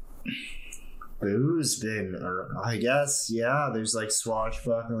has booze been? Or I guess, yeah. There's like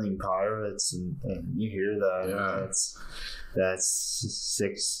swashbuckling pirates, and you hear that. Yeah. That's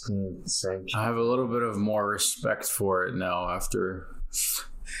 16th century. I have a little bit of more respect for it now after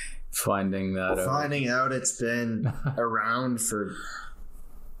finding that out. Finding out it's been around for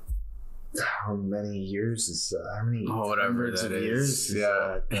how many years is that? How many whatever hundreds that of is. years?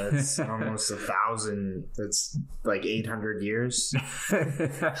 Yeah. That's almost 1,000. That's like 800 years.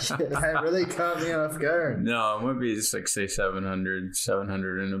 That really caught me off guard. No, it might be just like say 700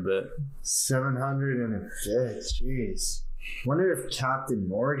 and a bit. 700 and a bit. Jeez. Wonder if Captain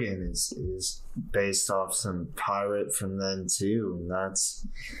Morgan is based off some pirate from then too, and that's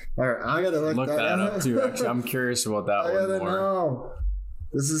all right. I gotta look that up too. Actually, I'm curious about that I one gotta more. know.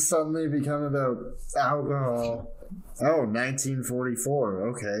 This has suddenly become about alcohol. Oh, 1944.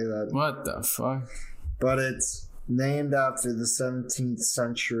 Okay, that. What the fuck? But it's named after the 17th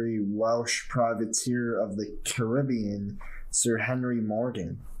century Welsh privateer of the Caribbean, Sir Henry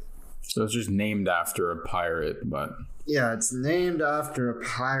Morgan. So it's just named after a pirate, but Yeah, it's named after a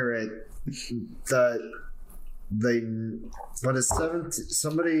pirate that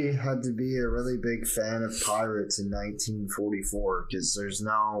somebody had to be a really big fan of pirates in 1944 because there's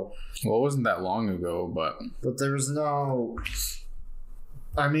no. Well, it wasn't that long ago, but there was no.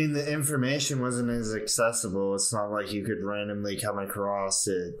 I mean, the information wasn't as accessible. It's not like you could randomly come across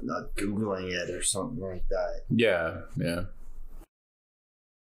it, Googling it or something like that. yeah.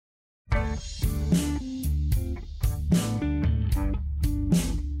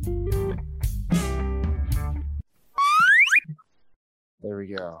 There we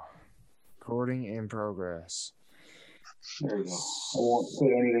go. Recording in progress. There we go. I won't say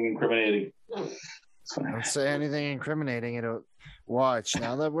anything incriminating. Don't say anything incriminating. It'll watch.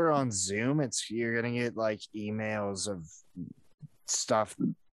 Now that we're on Zoom, you're gonna get like emails of stuff.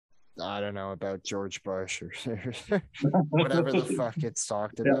 I don't know about George Bush or whatever the fuck gets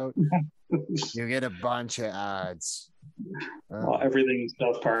talked about. You get a bunch of ads. Well, everything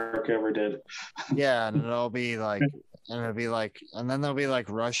South Park ever did. Yeah, and it'll be like, and then there'll be like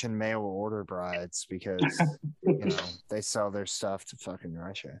Russian mail order brides because they sell their stuff to fucking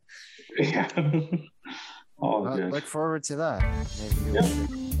Russia. Yeah. Good. Look forward to that. Maybe you'll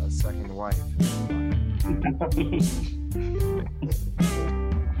get a second wife.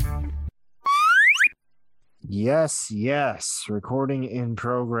 Yes. Recording in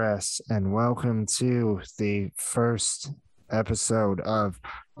progress, and welcome to the first episode of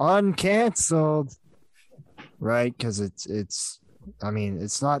Uncanceled. Right? Because it's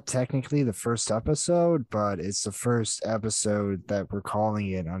not technically the first episode, but it's the first episode that we're calling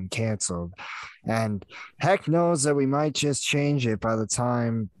it Uncanceled. And heck knows that we might just change it by the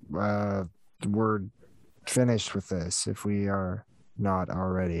time we're finished with this, if we are not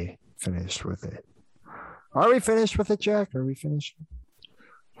already finished with it. Are we finished with it, Jack? Are we finished?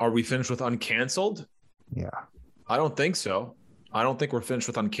 Are we finished with Uncanceled? Yeah. I don't think so. I don't think we're finished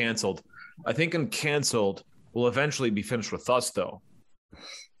with Uncanceled. I think Uncanceled will eventually be finished with us, though.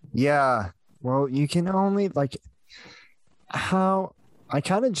 Yeah. Well, you can only I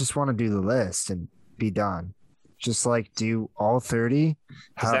kind of just want to do the list and be done. Just like do all 30.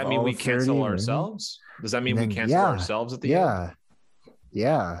 Does that mean we cancel ourselves? Does that mean we cancel ourselves at the end?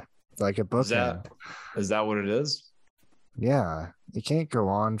 Yeah. Like a bookend. Is that what it is? Yeah. It can't go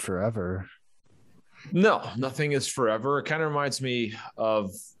on forever. No, nothing is forever. It kind of reminds me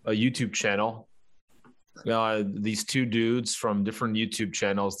of a YouTube channel. These two dudes from different YouTube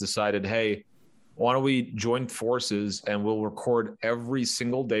channels decided, hey, why don't we join forces and we'll record every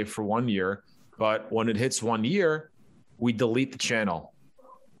single day for 1 year. But when it hits 1 year, we delete the channel.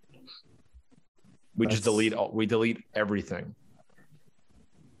 We delete everything.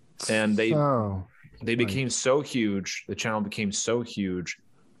 And they became so huge. The channel became so huge.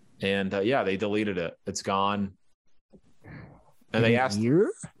 And they deleted it. It's gone. And they asked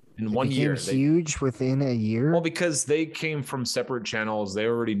in 1 year. Huge within a year? Well, because they came from separate channels. They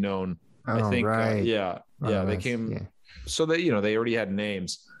already known. I think. Right. They came. Yeah. So they already had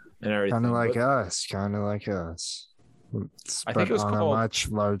names and everything. Kind of like us. I think it was on called a much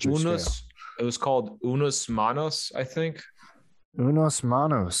larger scale. It was called Unos Manos, I think. Unos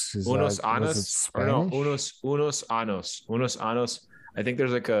Manos. Unos Anos. Or no, Unos Anos. Unos Anos. I think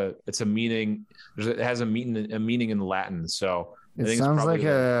there's it's a meaning. It has a meaning in Latin. So I think sounds like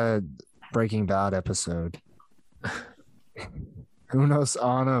a Breaking Bad episode. Unos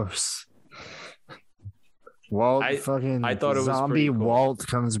Anos. Walt, I thought it was zombie cool. Walt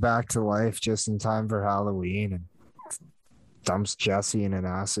comes back to life just in time for Halloween and dumps Jesse in an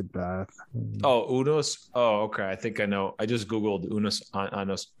acid bath. Oh, Unos. Oh, okay. I think I know. I just Googled Unos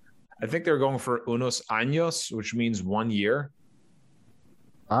Anos. I think they're going for Unos Años, which means 1 year.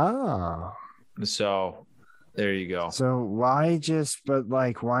 Ah. So there you go. So why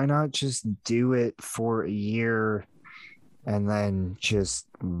not just do it for a year and then just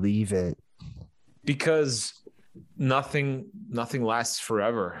leave it? Because nothing lasts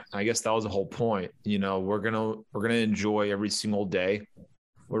forever. I guess that was the whole point. We're gonna enjoy every single day.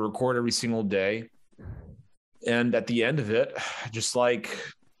 We'll record every single day, and at the end of it, just like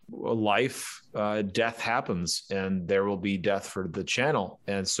life, death happens, and there will be death for the channel.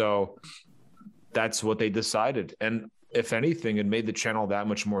 And so that's what they decided. And if anything, it made the channel that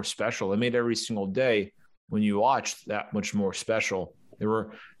much more special. It made every single day when you watched that much more special. They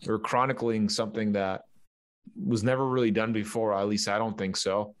were chronicling something that was never really done before. At least I don't think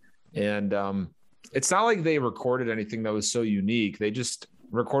so. And it's not like they recorded anything that was so unique. They just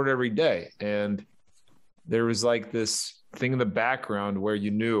recorded every day. And there was like this thing in the background where you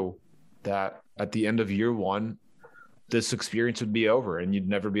knew that at the end of year one, this experience would be over and you'd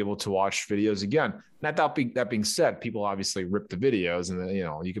never be able to watch videos again. That being said, people obviously rip the videos,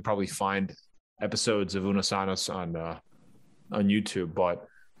 and you could probably find episodes of Unos Anos on YouTube, but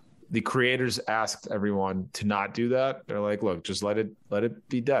the creators asked everyone to not do that. They're like, look, just let it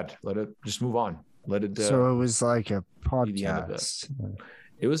be dead. Let it just move on. Let it. So it was like a podcast.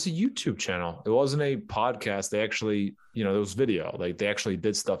 It was a YouTube channel. It wasn't a podcast. They actually, there was video. Like they actually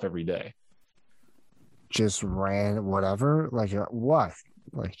did stuff every day. Just ran whatever. Like what?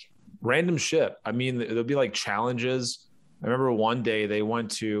 Like random shit. I mean, there'll be like challenges. I remember one day they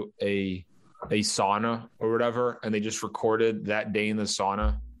went to a sauna or whatever, and they just recorded that day in the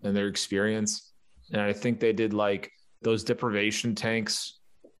sauna and their experience. And I think they did like those deprivation tanks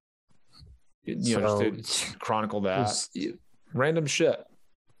just to chronicle that. Random shit.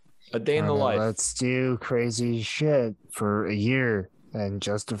 A day in the life. Let's do crazy shit for a year and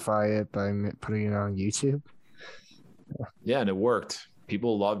justify it by putting it on YouTube. Yeah, and it worked.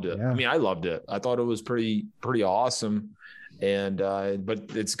 People loved it. Yeah. I mean, I loved it. I thought it was pretty awesome. And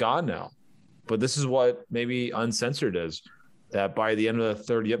but it's gone now. But this is what maybe Uncensored is. That by the end of the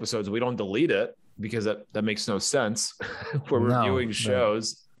 30 episodes, we don't delete it because that makes no sense. We're reviewing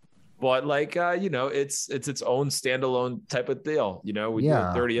shows. But like it's its own standalone type of deal. We do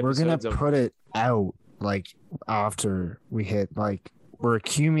 30 episodes. We're gonna put it out like after we hit we're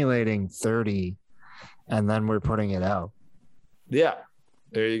accumulating 30 and then we're putting it out. Yeah.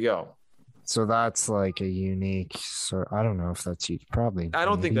 There you go. So that's like a unique. So I don't know if that's probably. I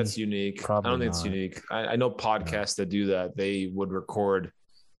don't think that's unique. Probably I don't think it's unique. I know podcasts that do that. They would record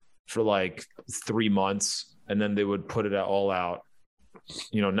for like 3 months and then they would put it all out.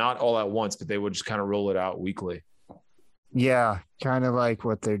 Not all at once, but they would just kind of roll it out weekly. Yeah, kind of like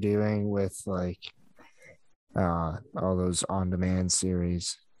what they're doing with like all those on-demand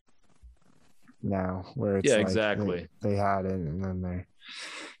series now, where it's exactly. They had it, and then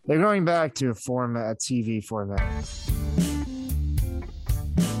they're going back to a TV format.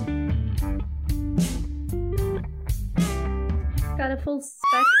 Got a full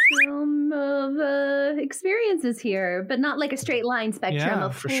spectrum of experiences here, but not like a straight line spectrum.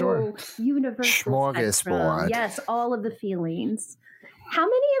 A full universal smorgasbord. Spectrum. Yes, all of the feelings. How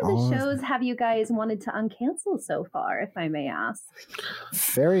many of the shows have you guys wanted to uncancel so far, if I may ask?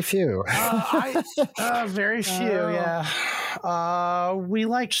 Very few. Very few, yeah. We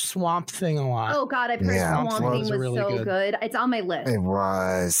liked Swamp Thing a lot. Oh, God, I've heard Swamp Thing was really so good. It's on my list. It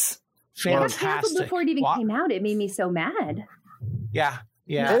was. Fantastic. It got canceled before it even came out. It made me so mad. Yeah.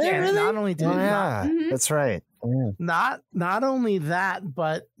 And not only did that's right. Yeah. Not only that,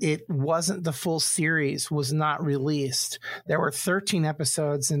 but it wasn't the full series, was not released. There were 13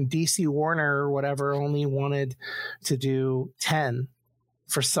 episodes, and DC Warner or whatever only wanted to do 10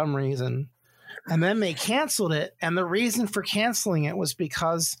 for some reason. And then they canceled it, and the reason for canceling it was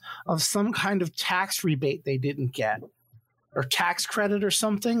because of some kind of tax rebate they didn't get. Or tax credit or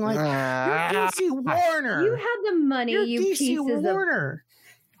something like you're DC Warner. You had the money, you're you DC pieces Warner.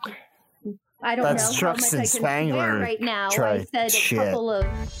 I don't That's know Trucks how much and I can Spangler swear right now. I said a couple of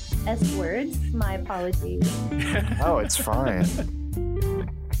S words. My apologies. Oh, it's fine.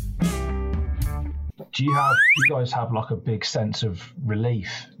 Do you guys have like a big sense of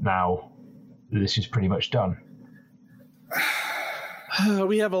relief now that this is pretty much done?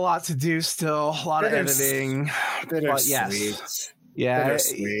 We have a lot to do still, a lot of editing. But yes. Yeah,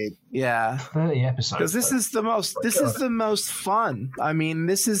 yeah. 30 episodes. Because this is the most fun. I mean,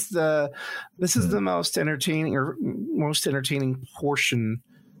 this is the most entertaining portion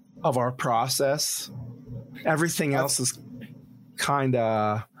of our process. Everything else is kind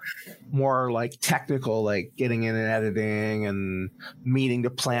of more like technical, like getting in and editing and meeting to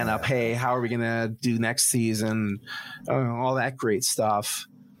plan up, hey, how are we going to do next season? All that great stuff.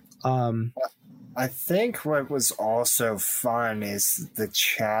 I think what was also fun is the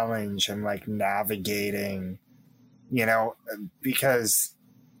challenge and like navigating, because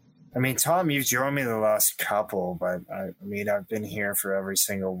I mean, Tom, you've joined me the last couple, but I mean, I've been here for every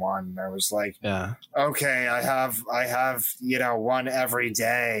single one. I was like, okay, I have, one every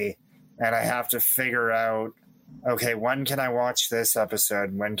day, and I have to figure out, okay, when can I watch this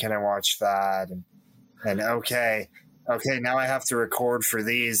episode? When can I watch that? And okay, now I have to record for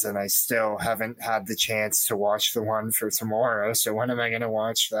these, and I still haven't had the chance to watch the one for tomorrow. So when am I going to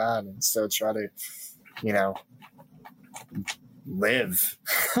watch that and still try to, live?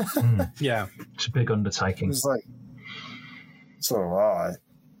 Yeah. It's a big undertaking. It's a lot.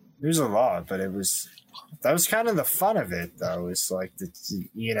 There's a lot, but that was kind of the fun of it, though. It's like,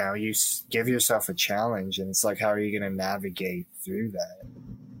 you give yourself a challenge, and it's like, how are you going to navigate through that?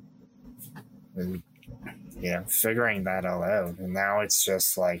 And, figuring that all out. And now it's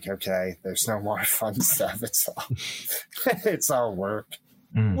just like, okay, there's no more fun stuff. It's all work.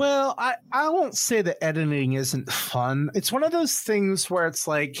 Well, I won't say that editing isn't fun. It's one of those things where it's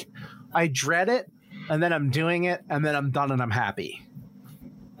like, I dread it, and then I'm doing it, and then I'm done and I'm happy.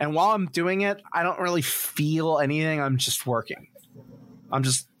 And while I'm doing it, I don't really feel anything. I'm just working.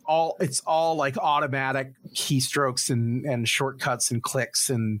 It's all like automatic keystrokes and shortcuts and clicks.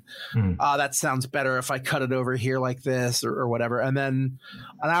 And that sounds better if I cut it over here like this or whatever. And then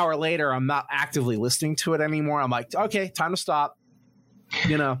an hour later, I'm not actively listening to it anymore. I'm like, okay, time to stop.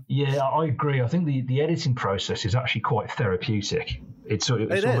 Yeah, I agree. I think the editing process is actually quite therapeutic. It's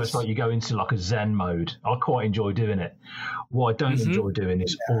almost like you go into like a Zen mode. I quite enjoy doing it. What I don't enjoy doing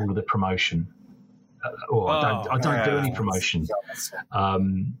is all of the promotion. I don't do any promotion.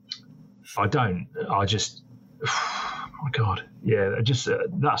 I don't. I just, oh my God. Yeah, just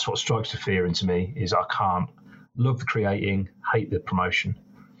that's what strikes the fear into me is I can't love the creating, hate the promotion.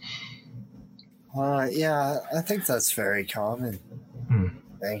 Yeah, I think that's very common.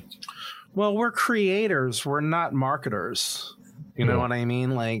 Well, we're creators. We're not marketers. You know what I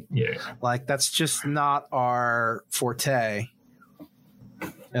mean? Like that's just not our forte,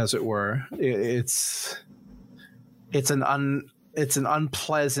 as it were. It's an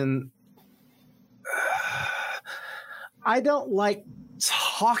unpleasant. I don't like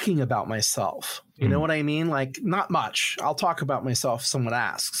talking about myself. You know what I mean? Like, not much. I'll talk about myself if someone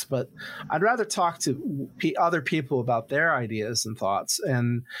asks, but I'd rather talk to other people about their ideas and thoughts.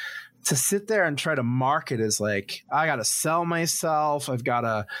 And to sit there and try to market is like, I got to sell myself. I've got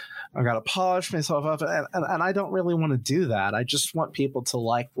to polish myself up. And I don't really want to do that. I just want people to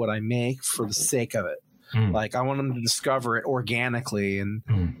like what I make for the sake of it. Like, I want them to discover it organically. And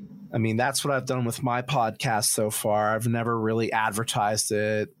I mean, that's what I've done with my podcast so far. I've never really advertised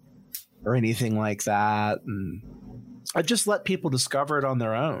it or anything like that. And I just let people discover it on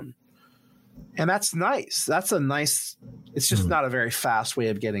their own. And that's nice. That's a nice, it's just not a very fast way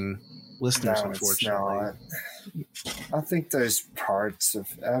of getting listeners, unfortunately. I think there's parts of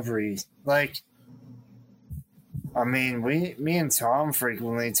every, like, I mean, me and Tom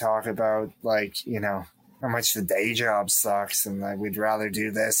frequently talk about, like, you know, how much the day job sucks and like we'd rather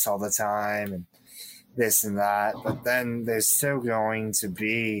do this all the time and this and that. But then there's still going to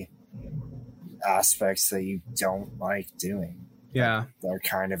be aspects that you don't like doing. Yeah. They're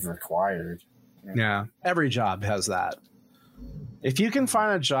kind of required. Yeah. Every job has that. If you can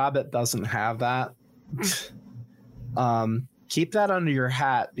find a job that doesn't have that, keep that under your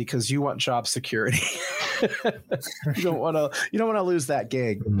hat because you want job security. You don't want to lose that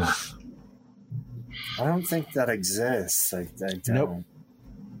gig. I don't think that exists. I don't.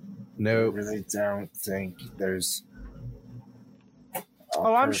 Nope. I really don't think there's.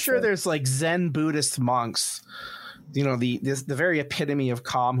 I'm sure there's like Zen Buddhist monks, you know, the very epitome of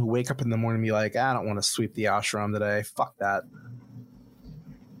calm who wake up in the morning and be like, I don't want to sweep the ashram today. Fuck that.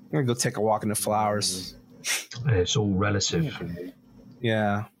 I'm going to go take a walk in the flowers. It's all relative.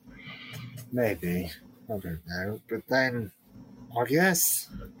 Yeah. Maybe. I don't know. But then, I guess,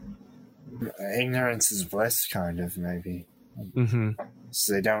 ignorance is bliss, kind of, maybe.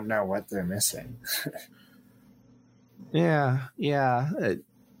 So they don't know what they're missing. Yeah.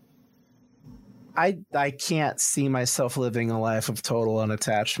 I can't see myself living a life of total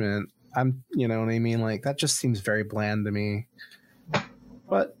unattachment. You know what I mean? Like, that just seems very bland to me.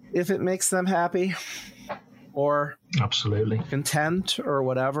 But if it makes them happy or absolutely content or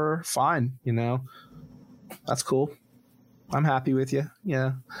whatever, fine. You know, that's cool. I'm happy with you.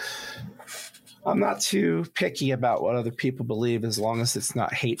 Yeah. I'm not too picky about what other people believe as long as it's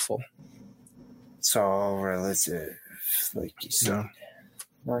not hateful. It's all relative, like you said.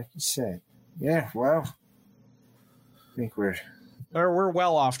 Like you said. Yeah, well, I think we're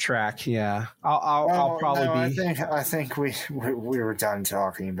well off track. Yeah, I'll probably be. I think we were done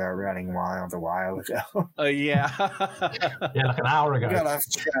talking about running wild a while ago. Yeah, like an hour ago. Got off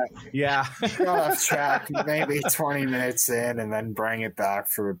track. Yeah, got off track. Maybe 20 minutes in, and then bring it back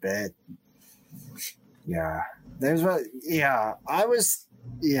for a bit. Yeah,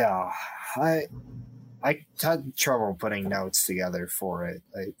 I had trouble putting notes together for it.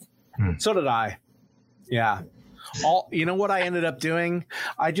 So did I. Yeah. You know what I ended up doing?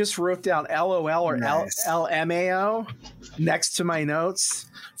 I just wrote down LOL or nice. LMAO next to my notes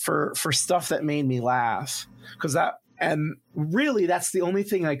for stuff that made me laugh. And really that's the only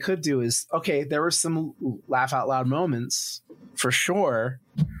thing I could do is, okay, there were some laugh out loud moments for sure,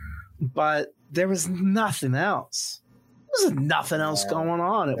 but there was nothing else. There was nothing else going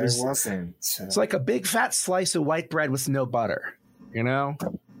on. It wasn't. It's like a big fat slice of white bread with no butter, you know?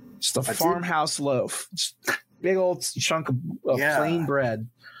 Just a farmhouse loaf. Just big old chunk of plain bread.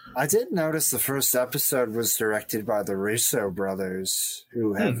 I did notice the first episode was directed by the Russo brothers,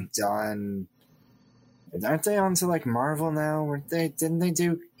 who have done. Aren't they on to like Marvel now? Didn't they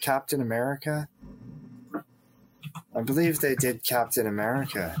do Captain America? I believe they did Captain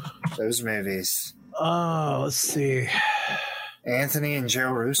America. Those movies. Oh, let's see. Anthony and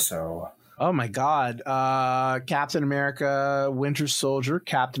Joe Russo. Oh my God. Captain America, Winter Soldier,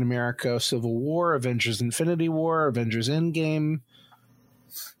 Captain America, Civil War, Avengers Infinity War, Avengers Endgame.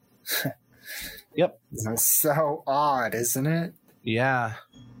 Yep. That's so odd, isn't it? Yeah.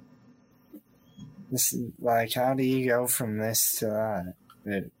 This is like, how do you go from this to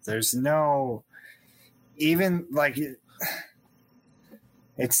that? There's no, even like,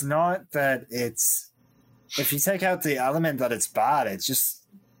 it's not that it's, if you take out the element that it's bad, it's just,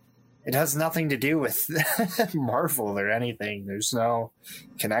 it has nothing to do with Marvel or anything. There's no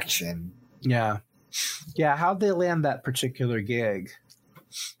connection. Yeah. Yeah, how'd they land that particular gig?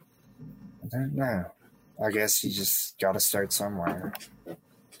 I don't know. I guess you just got to start somewhere.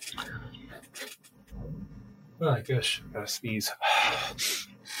 Oh my gosh, I gotta sneeze.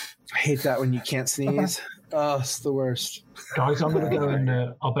 I hate that when you can't sneeze. Oh, it's the worst. Guys, I'm gonna go and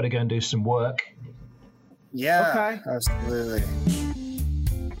I better go and do some work. Yeah, okay. Absolutely.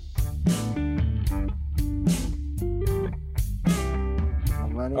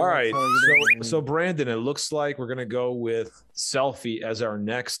 All right, so Brandon, it looks like we're gonna go with Selfie as our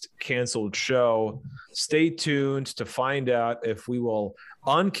next canceled show. Stay tuned to find out if we will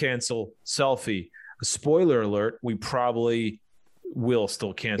uncancel Selfie. Spoiler alert: we probably will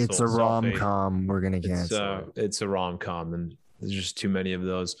still cancel. It's a rom-com. We're gonna cancel. It's a rom-com, and there's just too many of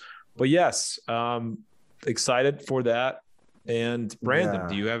those. But yes, excited for that. And Brandon,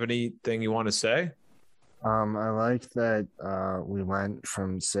 do you have anything you want to say? I like that we went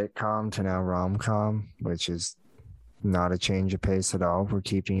from sitcom to now rom-com, which is not a change of pace at all. We're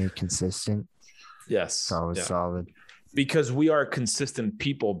keeping it consistent. Yes, solid. Because we are consistent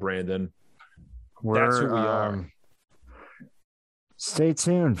people, Brandon. That's who we are. Stay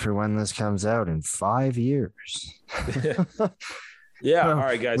tuned for when this comes out in 5 years. Yeah. All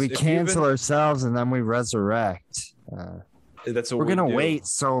right, guys. We cancel ourselves and then we resurrect. That's what we're gonna do. wait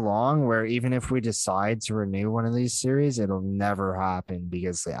so long where even if we decide to renew one of these series, it'll never happen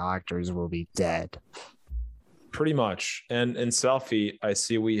because the actors will be dead. Pretty much. And in Selfie, I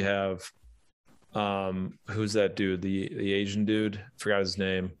see we have who's that dude? The Asian dude? Forgot his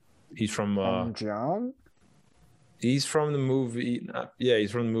name. He's from John? He's from the movie.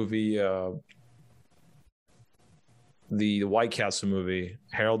 He's from the movie the White Castle movie,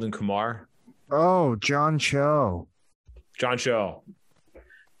 Harold and Kumar. Oh, John Cho. John Cho,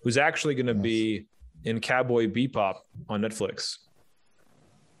 who's actually going to be in Cowboy Bebop on Netflix.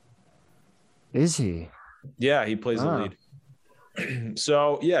 Is he? Yeah, he plays the lead.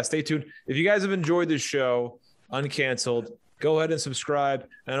 So, yeah, stay tuned. If you guys have enjoyed this show, Uncanceled, go ahead and subscribe.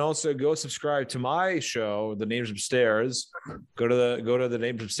 And also go subscribe to my show, The Names Upstairs. Go to the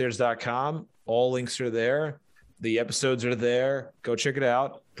namesupstairs.com. All links are there. The episodes are there. Go check it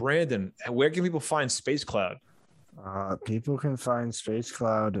out. Brandon, where can people find Space Cloud? People can find Space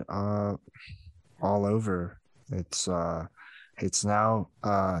Cloud all over. It's now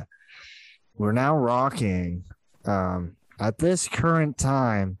we're now rocking. At this current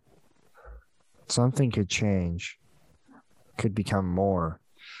time, something could change. Could become more.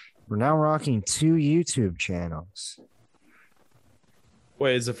 We're now rocking 2 YouTube channels.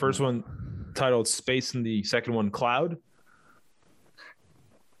 Wait, is the first one titled Space and the second one Cloud?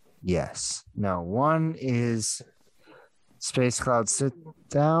 Yes. No, one is Space Cloud Sit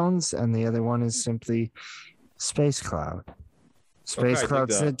Downs, and the other one is simply Space Cloud. Space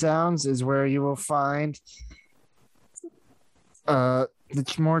Cloud Sit Downs is where you will find the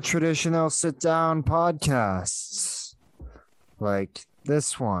more traditional sit down podcasts like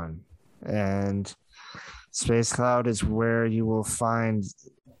this one. And Space Cloud is where you will find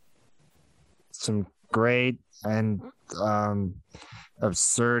some great and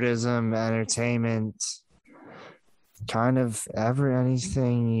absurdism, entertainment, kind of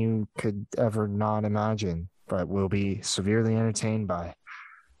anything you could ever not imagine, but will be severely entertained by.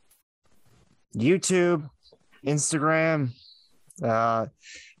 YouTube, Instagram,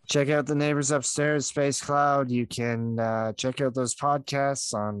 check out The Neighbors Upstairs, Space Cloud. You can check out those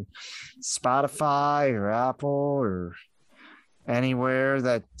podcasts on Spotify or Apple or anywhere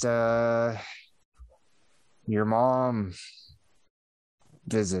that your mom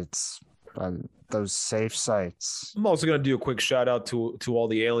visits, those safe sites. I'm also going to do a quick shout out to all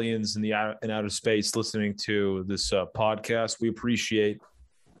the aliens in outer space listening to this podcast. We appreciate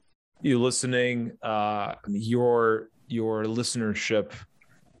you listening. Your listenership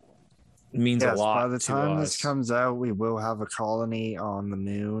means a lot. By the time this comes out, we will have a colony on the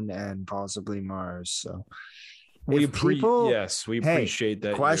moon and possibly Mars. So we appreciate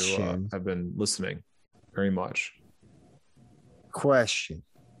that question, you have been listening very much. Question.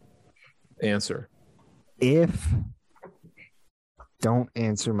 Answer. Don't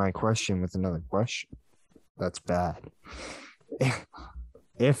answer my question with another question. That's bad.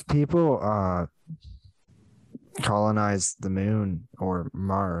 If people colonize the moon or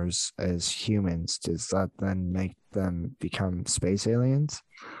Mars as humans, does that then make them become space aliens?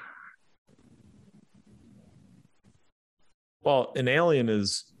 Well, an alien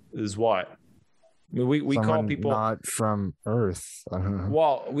is what? I mean, we call people not from Earth.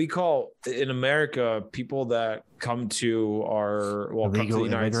 Well, we call in America people that come to come to the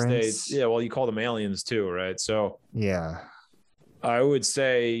United States. Yeah, well, you call them aliens too, right? So yeah, I would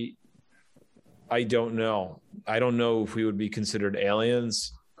say I don't know. I don't know if we would be considered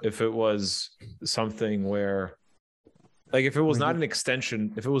aliens if it was something where, like, if it was not an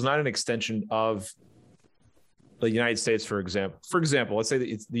extension. If it was not an extension of the United States, for example, let's say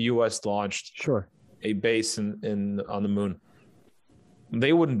that the U.S. launched a base on the moon.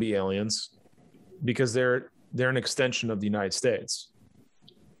 They wouldn't be aliens because they're an extension of the United States.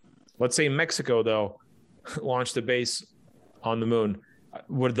 Let's say Mexico, though, launched a base on the moon.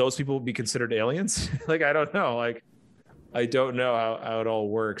 Would those people be considered aliens? Like, I don't know. Like, I don't know how it all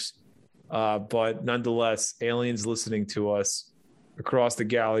works. But nonetheless, aliens listening to us across the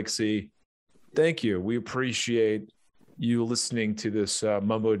galaxy, thank you. We appreciate you listening to this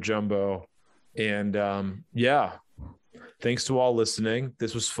mumbo jumbo. And thanks to all listening.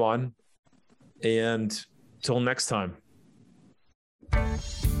 This was fun. And till next time.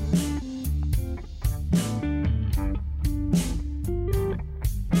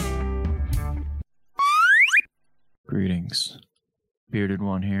 Greetings. Bearded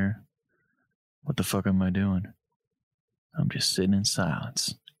one here. What the fuck am I doing? I'm just sitting in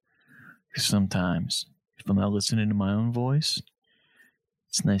silence. Because sometimes, if I'm not listening to my own voice,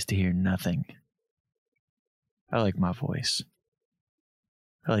 it's nice to hear nothing. I like my voice.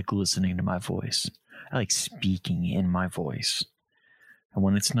 I like listening to my voice. I like speaking in my voice. And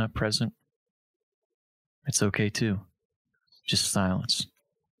when it's not present, it's okay too. Just silence.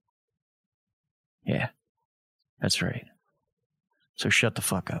 Yeah, that's right. So shut the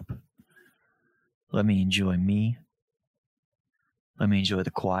fuck up. Let me enjoy me. Let me enjoy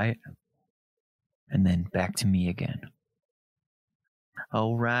the quiet. And then back to me again.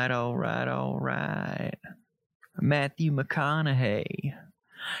 All right. Matthew McConaughey.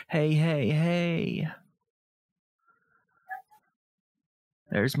 Hey.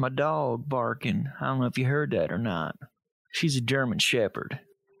 There's my dog barking. I don't know if you heard that or not. She's a German Shepherd.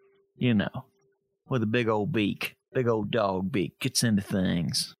 You know, with a big old beak. Big old dog beak. Gets into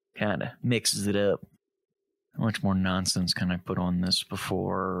things. Kind of mixes it up. How much more nonsense can I put on this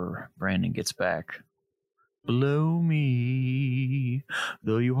before Brandon gets back? Blow me,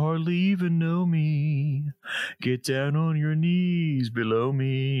 though you hardly even know me. Get down on your knees below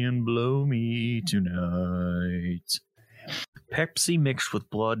me and blow me tonight. Pepsi mixed with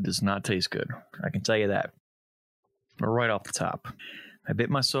blood does not taste good. I can tell you that. Right off the top. I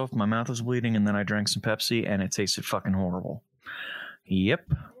bit myself, my mouth was bleeding, and then I drank some Pepsi, and it tasted fucking horrible.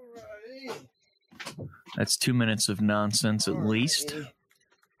 Yep. That's 2 minutes of nonsense at least.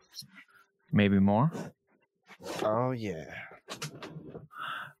 Maybe more. Oh, yeah.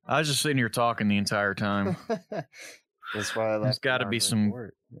 I was just sitting here talking the entire time. That's why I left. There's got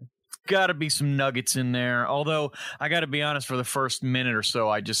to be some nuggets in there. Although, I got to be honest, for the first minute or so,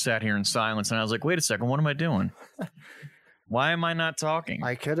 I just sat here in silence, and I was like, wait a second, what am I doing? Why am I not talking?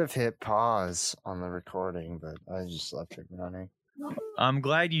 I could have hit pause on the recording, but I just left it running. I'm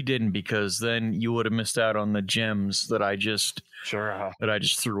glad you didn't, because then you would have missed out on the gems that I just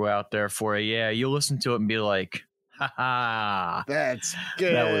threw out there for you. Yeah, you'll listen to it and be like, ha ha. That's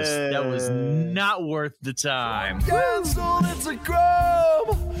good. That was not worth the time. Cancel, it's a crime.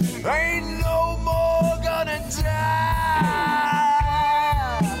 Ain't no more gonna die.